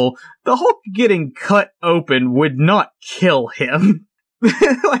muscle. The Hulk getting cut open would not kill him.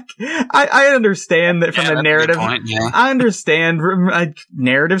 Like, I understand that from a narrative. I understand from a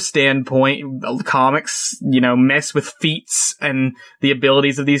narrative standpoint, comics, mess with feats and the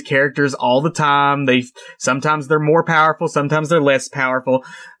abilities of these characters all the time. Sometimes they're more powerful, sometimes they're less powerful.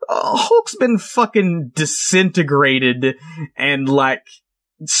 Hulk's been fucking disintegrated and like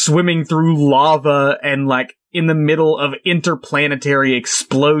swimming through lava and like in the middle of interplanetary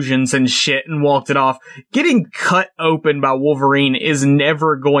explosions and shit and walked it off. Getting cut open by Wolverine is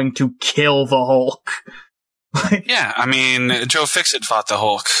never going to kill the Hulk. Yeah, I mean, Joe Fixit fought the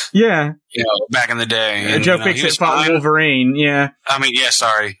Hulk. Yeah. Back in the day. And, Joe Fixit fought Wolverine, yeah. I mean,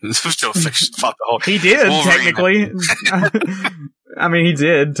 sorry. Joe Fixit fought the Hulk. He did, technically. I mean, he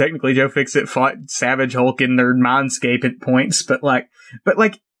did. Technically, Joe Fixit fought Savage Hulk in their mindscape at points, but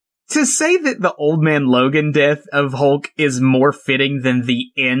to say that the Old Man Logan death of Hulk is more fitting than the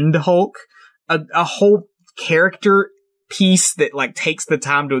end Hulk, a whole character piece that like takes the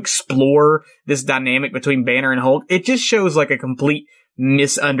time to explore this dynamic between Banner and Hulk, it just shows like a complete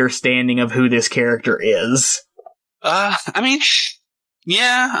misunderstanding of who this character is. I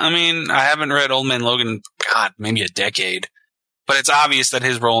haven't read Old Man Logan, maybe a decade, but it's obvious that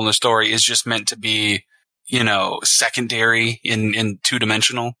his role in the story is just meant to be, secondary in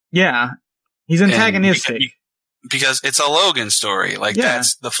two-dimensional. Yeah. He's antagonistic. Because it's a Logan story.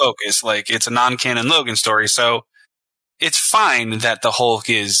 That's the focus. Like, it's a non-canon Logan story. So it's fine that the Hulk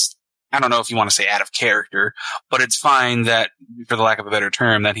is, I don't know if you want to say out of character, but it's fine that, for the lack of a better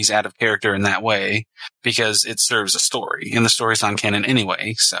term, that he's out of character in that way because it serves a story and the story's non-canon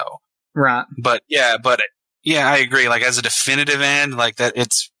anyway. So. Right. But I agree. Like, as a definitive end, like that,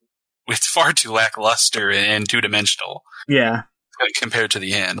 it's far too lackluster and two-dimensional. Yeah. Compared to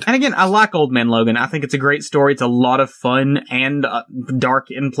the end. And again, I like Old Man Logan. I think it's a great story. It's a lot of fun and dark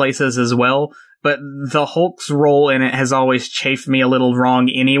in places as well. But the Hulk's role in it has always chafed me a little wrong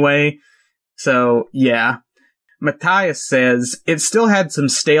anyway. So, yeah. Matthias says, it still had some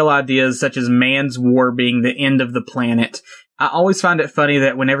stale ideas such as man's war being the end of the planet. I always find it funny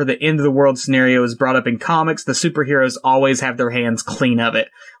that whenever the end of the world scenario is brought up in comics, the superheroes always have their hands clean of it.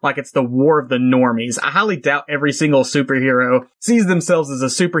 Like it's the war of the normies. I highly doubt every single superhero sees themselves as a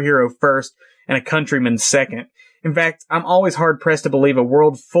superhero first and a countryman second. In fact, I'm always hard-pressed to believe a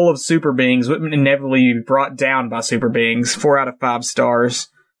world full of super beings wouldn't inevitably be brought down by super beings. 4 out of 5 stars.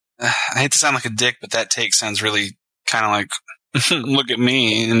 I hate to sound like a dick, but that take sounds really kind of like, look at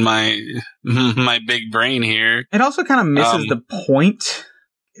me and my big brain here. It also kind of misses the point.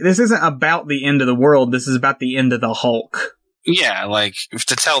 This isn't about the end of the world. This is about the end of the Hulk. Yeah, like,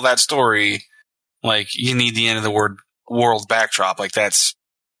 to tell that story, like, you need the end of the world backdrop. Like, that's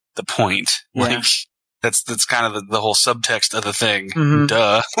the point. Yeah. Like, that's kind of the whole subtext of the thing. Mm-hmm.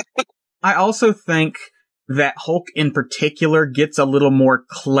 Duh. I also think that Hulk in particular gets a little more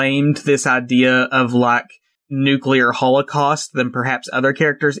claimed this idea of, like, nuclear holocaust than perhaps other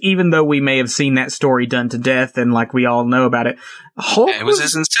characters, even though we may have seen that story done to death and like we all know about it. Hulk it was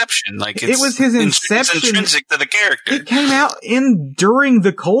his inception. Like it was his inception. It's intrinsic to the character. It came out during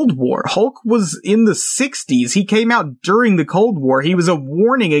the Cold War. Hulk was in the 60s. He came out during the Cold War. He was a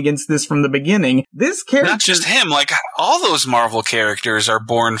warning against this from the beginning. This character, not just him, like all those Marvel characters are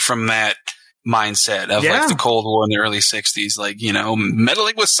born from that mindset of like the Cold War in the early 60s, like,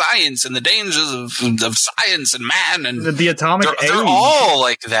 meddling with science and the dangers of science and man and the atomic age. They're all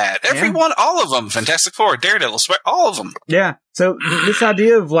like that. Everyone, all of them. Fantastic Four, Daredevil, all of them. Yeah. So this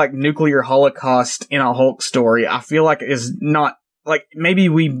idea of like nuclear holocaust in a Hulk story, I feel like is not like, maybe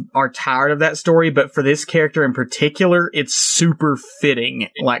we are tired of that story, but for this character in particular, it's super fitting.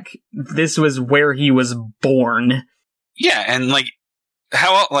 Like this was where he was born. Yeah. And like,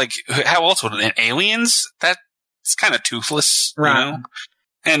 how else would it? Aliens? That's kind of toothless, right? You know?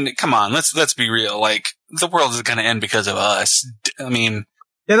 And come on, let's be real. Like, the world is going to end because of us. I mean,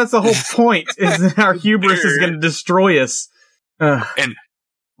 yeah, that's the whole point. Is that our hubris is going to destroy us. And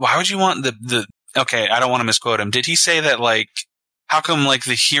why would you want the? Okay, I don't want to misquote him. Did he say that, like, how come, like,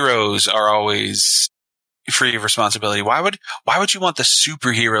 the heroes are always free of responsibility? Why would you want the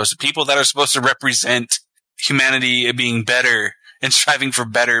superheroes, the people that are supposed to represent humanity being better and striving for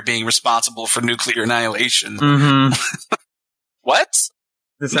better, being responsible for nuclear annihilation? Mm-hmm. What?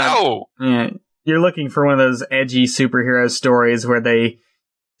 No. Yeah, you're looking for one of those edgy superhero stories where they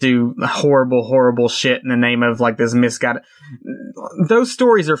do horrible, horrible shit in the name of, like, this misguided... Those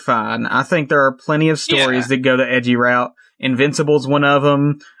stories are fine. I think there are plenty of stories that go the edgy route. Invincible's one of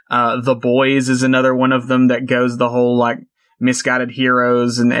them. The Boys is another one of them that goes the whole, like, misguided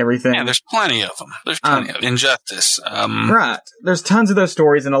heroes and everything. Yeah, there's plenty of them. There's plenty of Injustice. Right. There's tons of those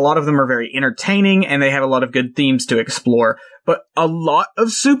stories, and a lot of them are very entertaining, and they have a lot of good themes to explore. But a lot of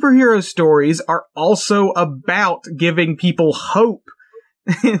superhero stories are also about giving people hope.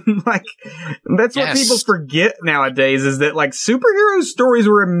 And, like, that's what people forget nowadays, is that, like, superhero stories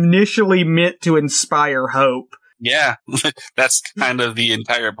were initially meant to inspire hope. Yeah, that's kind of the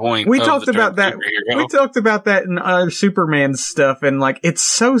entire point. We talked about that. We talked about that in our Superman stuff, and, like, it's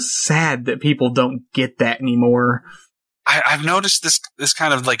so sad that people don't get that anymore. I've noticed this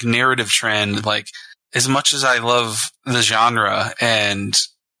kind of, like, narrative trend. Like, as much as I love the genre and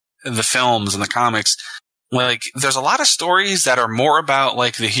the films and the comics, like, there's a lot of stories that are more about,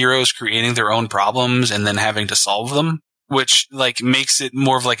 like, the heroes creating their own problems and then having to solve them, which, like, makes it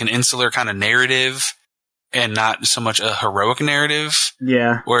more of, like, an insular kind of narrative and not so much a heroic narrative.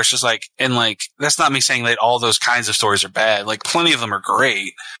 Yeah. Where it's just like, and, like, that's not me saying that all those kinds of stories are bad. Like, plenty of them are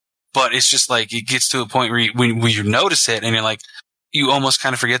great, but it's just like, it gets to a point where you notice it and you're like, you almost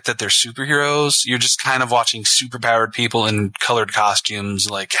kind of forget that they're superheroes. You're just kind of watching superpowered people in colored costumes,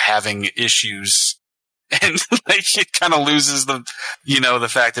 like, having issues. And, like, it kind of loses the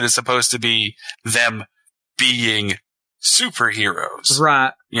fact that it's supposed to be them being superheroes.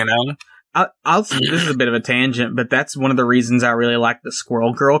 Right. You know? This is a bit of a tangent, but that's one of the reasons I really like the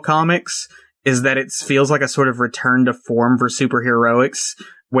Squirrel Girl comics, is that it feels like a sort of return to form for superheroics,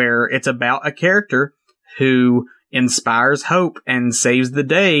 where it's about a character who inspires hope and saves the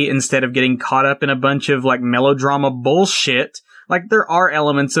day instead of getting caught up in a bunch of, like, melodrama bullshit. Like, there are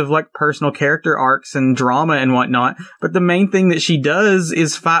elements of, like, personal character arcs and drama and whatnot, but the main thing that she does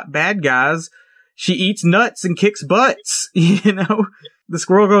is fight bad guys. She eats nuts and kicks butts, you know? The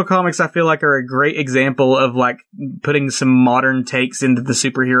Squirrel Girl comics, I feel like, are a great example of, like, putting some modern takes into the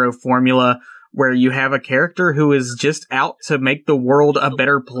superhero formula, where you have a character who is just out to make the world a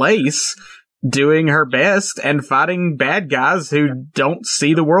better place, doing her best and fighting bad guys who don't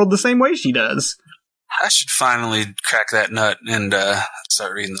see the world the same way she does. I should finally crack that nut and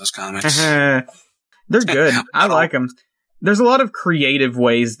start reading those comics. They're good. I like them. There's a lot of creative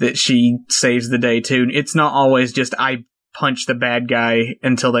ways that she saves the day, too. It's not always just, I punch the bad guy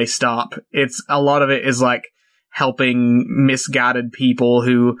until they stop. It's a lot of it is, like, helping misguided people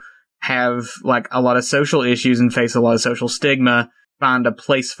who have, like, a lot of social issues and face a lot of social stigma find a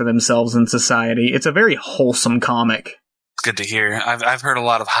place for themselves in society. It's a very wholesome comic. Good to hear. I've heard a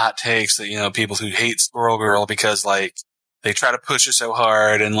lot of hot takes that, you know, people who hate Squirrel Girl because, like, they try to push it so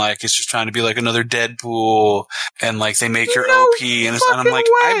hard and, like, it's just trying to be like another Deadpool and, like, they make her OP and I'm like,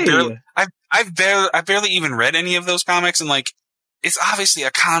 I've barely even read any of those comics, and, like, it's obviously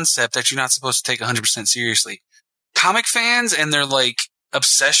a concept that you're not supposed to take 100% seriously. Comic fans and their, like,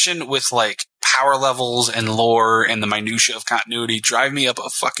 obsession with, like, power levels and lore and the minutia of continuity drive me up a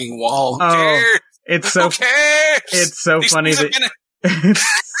fucking wall. Who cares? It's so funny that it's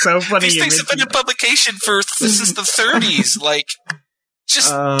so funny. These things have been in publication since the 30s. Like, just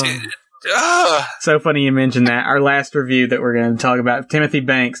so funny you mentioned that. Our last review that we're going to talk about, Timothy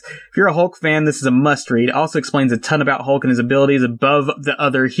Banks. If you're a Hulk fan, this is a must read. Also explains a ton about Hulk and his abilities above the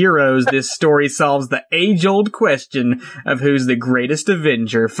other heroes. This story solves the age-old question of who's the greatest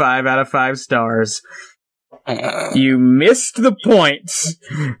Avenger. 5 out of 5 stars. You missed the point.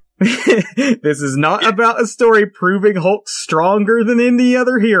 This is not about a story proving Hulk stronger than any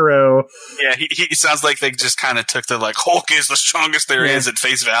other hero. Yeah, he sounds like they just kind of took the, like, Hulk is the strongest there is at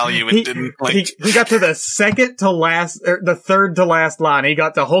face value and didn't, like... He got to the second to last, or the third to last line. He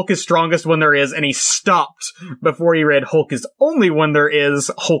got to Hulk is strongest when there is, and he stopped before he read Hulk is only when there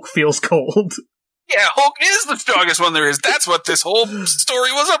is, Hulk feels cold. Yeah, Hulk is the strongest one there is. That's what this whole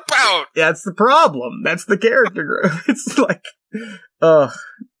story was about. That's the problem. That's the character growth. It's like, ugh.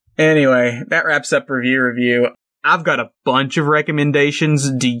 Anyway, that wraps up review. I've got a bunch of recommendations.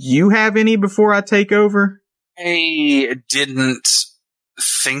 Do you have any before I take over? I didn't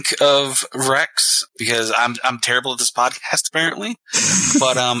think of Rex because I'm terrible at this podcast apparently.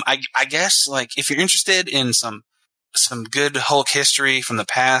 But I guess like if you're interested in some good Hulk history from the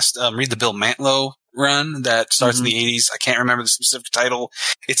past, read the Bill Mantlo run that starts in the 80s. I can't remember the specific title.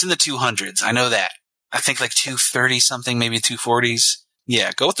 It's in the 200s. I know that. I think like 230 something, maybe 240s.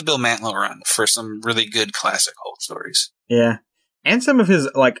 Yeah, go with the Bill Mantlo run for some really good classic Hulk stories. Yeah. And some of his,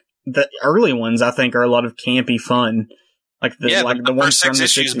 like, the early ones, I think, are a lot of campy fun. Like the ones first from 6 the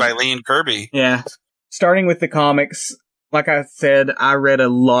issues 60s. by Lee and Kirby. Yeah. Starting with the comics, like I said, I read a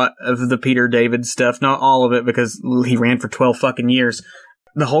lot of the Peter David stuff. Not all of it, because he ran for 12 fucking years.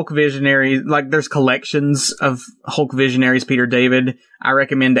 The Hulk Visionaries, like, there's collections of Hulk Visionaries Peter David. I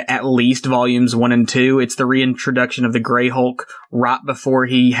recommend at least volumes 1 and 2. It's the reintroduction of the Grey Hulk right before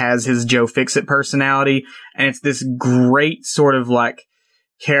he has his Joe Fixit personality. And it's this great sort of, like,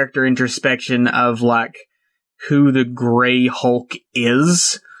 character introspection of, like, who the Grey Hulk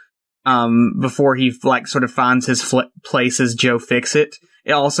is, before he, like, sort of finds his place as Joe Fixit.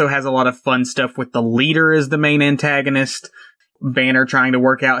 It also has a lot of fun stuff with the leader as the main antagonist. Banner trying to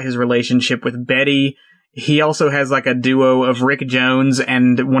work out his relationship with Betty. He also has like a duo of Rick Jones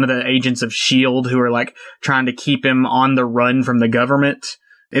and one of the agents of S.H.I.E.L.D. who are like trying to keep him on the run from the government.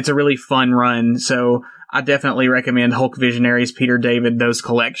 It's a really fun run, so I definitely recommend Hulk Visionaries, Peter David, those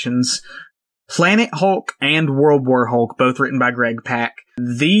collections. Planet Hulk and World War Hulk, both written by Greg Pak.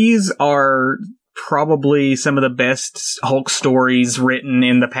 These are probably some of the best Hulk stories written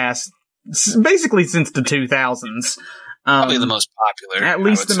in the past, basically since the 2000s. Probably the most popular. At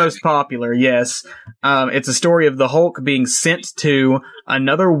least the most popular, yes. It's a story of the Hulk being sent to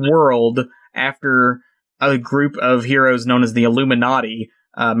another world after a group of heroes known as the Illuminati,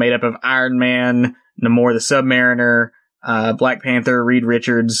 made up of Iron Man, Namor the Submariner, Black Panther, Reed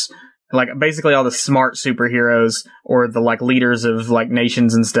Richards, like basically all the smart superheroes or the like leaders of like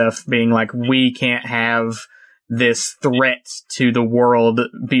nations and stuff being like, we can't have this threat to the world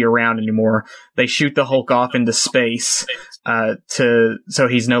be around anymore. They shoot the Hulk off into space, so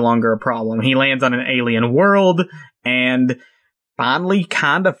he's no longer a problem. He lands on an alien world and finally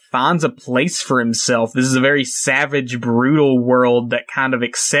kind of finds a place for himself. This is a very savage, brutal world that kind of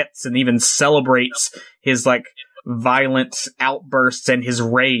accepts and even celebrates his like violent outbursts and his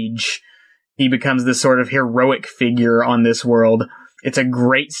rage. He becomes this sort of heroic figure on this world. It's a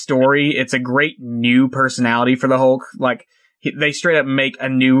great story. It's a great new personality for the Hulk. Like, they straight up make a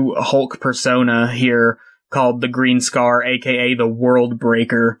new Hulk persona here called the Green Scar, aka the World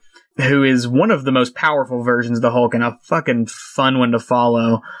Breaker, who is one of the most powerful versions of the Hulk and a fucking fun one to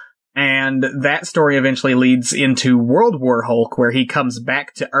follow. And that story eventually leads into World War Hulk, where he comes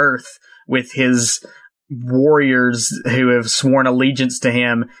back to Earth with his warriors who have sworn allegiance to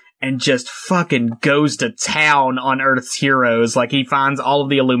him and just fucking goes to town on Earth's heroes. Like, he finds all of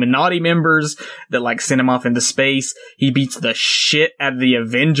the Illuminati members that, like, sent him off into space. He beats the shit out of the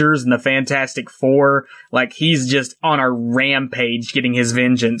Avengers and the Fantastic Four. Like, he's just on a rampage getting his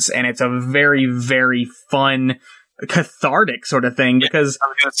vengeance. And it's a very, very fun, cathartic sort of thing. Because I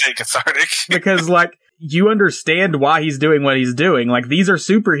was going to say cathartic. Because, like, you understand why he's doing what he's doing. Like, these are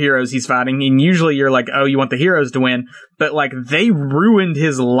superheroes he's fighting, and usually you're like, oh, you want the heroes to win, but, like, they ruined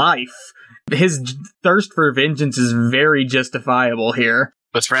his life. His thirst for vengeance is very justifiable here.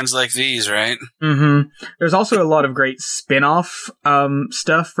 With friends like these, right? Mm-hmm. There's also a lot of great spin-off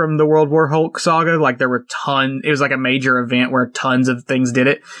stuff from the World War Hulk saga. Like, there were it was like a major event where tons of things did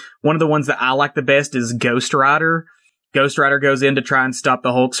it. One of the ones that I like the best is Ghost Rider. Ghost Rider goes in to try and stop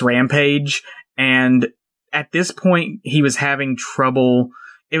the Hulk's rampage, and at this point, he was having trouble.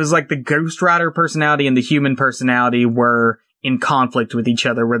 It was like the Ghost Rider personality and the human personality were in conflict with each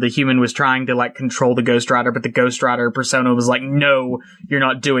other, where the human was trying to, like, control the Ghost Rider, but the Ghost Rider persona was like, no, you're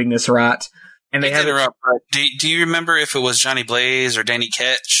not doing this right. And they had do you remember if it was Johnny Blaze or Danny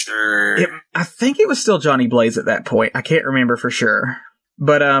Ketch or? I think it was still Johnny Blaze at that point. I can't remember for sure.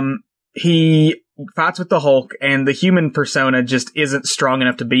 But he fights with the Hulk, and the human persona just isn't strong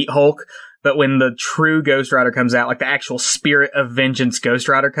enough to beat Hulk. But when the true Ghost Rider comes out, like the actual spirit of vengeance Ghost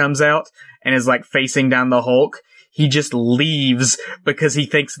Rider comes out and is like facing down the Hulk, he just leaves because he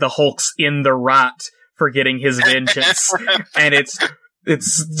thinks the Hulk's in the right for getting his vengeance. And it's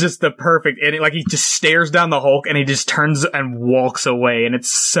just the perfect, and like he just stares down the Hulk and he just turns and walks away, and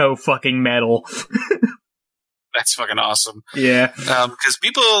it's so fucking metal. That's fucking awesome. Yeah. Because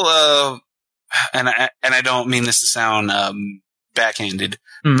people, and I don't mean this to sound backhanded,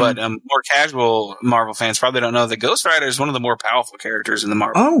 but more casual Marvel fans probably don't know that Ghost Rider is one of the more powerful characters in the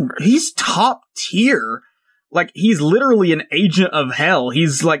Marvel universe. He's top tier. Like, he's literally an agent of hell.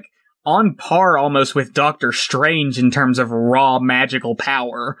 He's like on par almost with Doctor Strange in terms of raw magical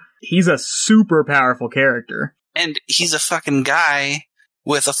power. He's a super powerful character. And he's a fucking guy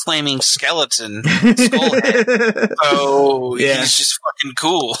with a flaming skeleton skull head. So he's just fucking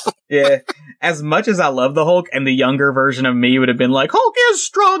cool. Yeah. As much as I love the Hulk, and the younger version of me would have been like, Hulk is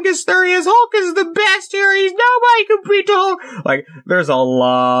strongest there is, Hulk is the best here is, nobody can beat the Hulk. Like, there's a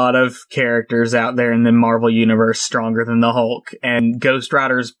lot of characters out there in the Marvel Universe stronger than the Hulk, and Ghost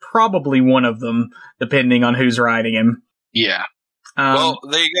Rider's probably one of them, depending on who's writing him. Yeah. Well,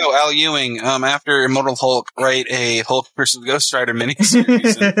 there you go, Al Ewing. After Immortal Hulk, write a Hulk versus Ghost Rider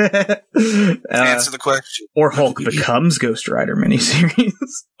miniseries and answer the question. Or Hulk becomes Ghost Rider miniseries.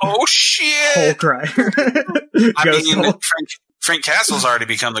 Oh shit! Hulk Rider. Hulk. Frank Castle's already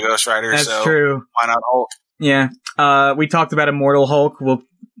become the Ghost Rider. That's true. Why not Hulk? Yeah. We talked about Immortal Hulk. We'll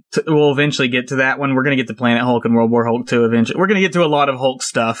eventually get to that one. We're going to get to Planet Hulk and World War Hulk 2 eventually. We're going to get to a lot of Hulk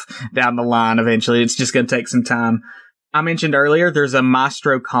stuff down the line eventually. It's just going to take some time. I mentioned earlier, there's a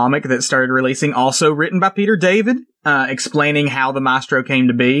Maestro comic that started releasing, also written by Peter David, explaining how the Maestro came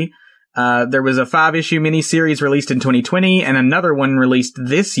to be. There was a 5-issue miniseries released in 2020 and another one released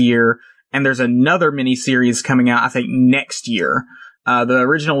this year. And there's another miniseries coming out, I think, next year. The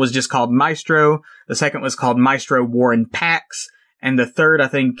original was just called Maestro. The second was called Maestro War and Pax. And the third, I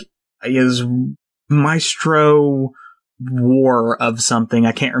think, is Maestro War of something.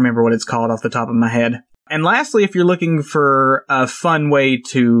 I can't remember what it's called off the top of my head. And lastly, if you're looking for a fun way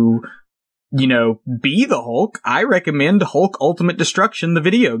to, be the Hulk, I recommend Hulk Ultimate Destruction, the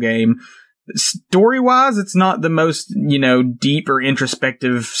video game. Story-wise, it's not the most, deep or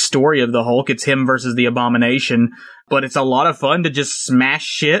introspective story of the Hulk. It's him versus the Abomination. But it's a lot of fun to just smash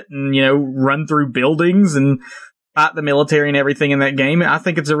shit and, run through buildings and fight the military and everything in that game. I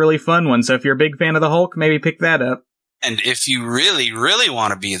think it's a really fun one. So if you're a big fan of the Hulk, maybe pick that up. And if you really, really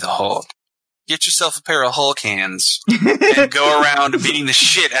want to be the Hulk, get yourself a pair of Hulk hands and go around beating the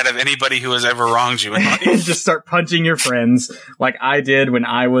shit out of anybody who has ever wronged you in life. And just start punching your friends like I did when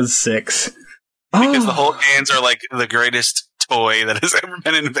I was 6. Because the Hulk hands are like the greatest toy that has ever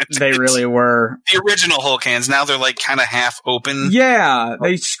been invented. They really were. The original Hulk hands, now they're like kind of half open. Yeah,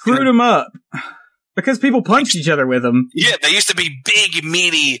 they screwed them up. Because people punched each other with them. Yeah, they used to be big,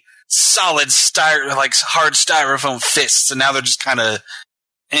 meaty, solid, hard styrofoam fists, and now they're just kind of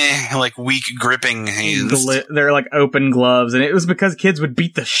like weak gripping hands. They're like open gloves, and it was because kids would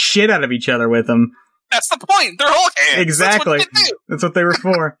beat the shit out of each other with them. That's the point. They're Hulk hands. Exactly. That's what they were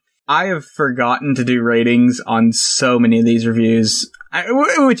for. I have forgotten to do ratings on so many of these reviews,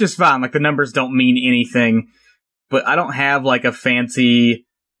 which is fine. Like, the numbers don't mean anything, but I don't have like a fancy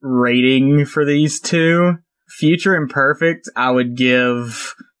rating for these two. Future Imperfect, I would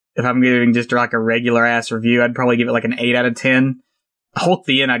give, if I'm giving just like a regular ass review, I'd probably give it like an 8 out of 10. Hulk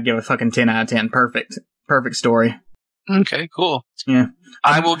the End, I'd give a fucking 10 out of 10. Perfect story. Okay, cool. Yeah.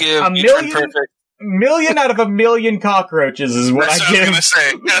 I will give million out of a million cockroaches is what I give.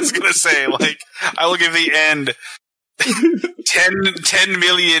 I was gonna say, like, I will give the end 10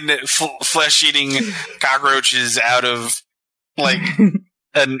 million flesh-eating cockroaches out of, like,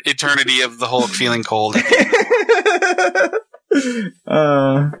 an eternity of the Hulk feeling cold.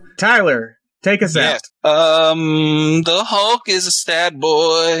 Tyler, take us out. The Hulk is a sad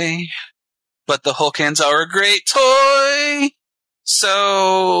boy, but the Hulk hands are a great toy.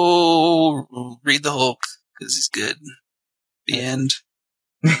 So read the Hulk because he's good. The end.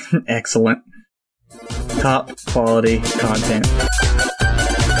 Excellent. Top quality content.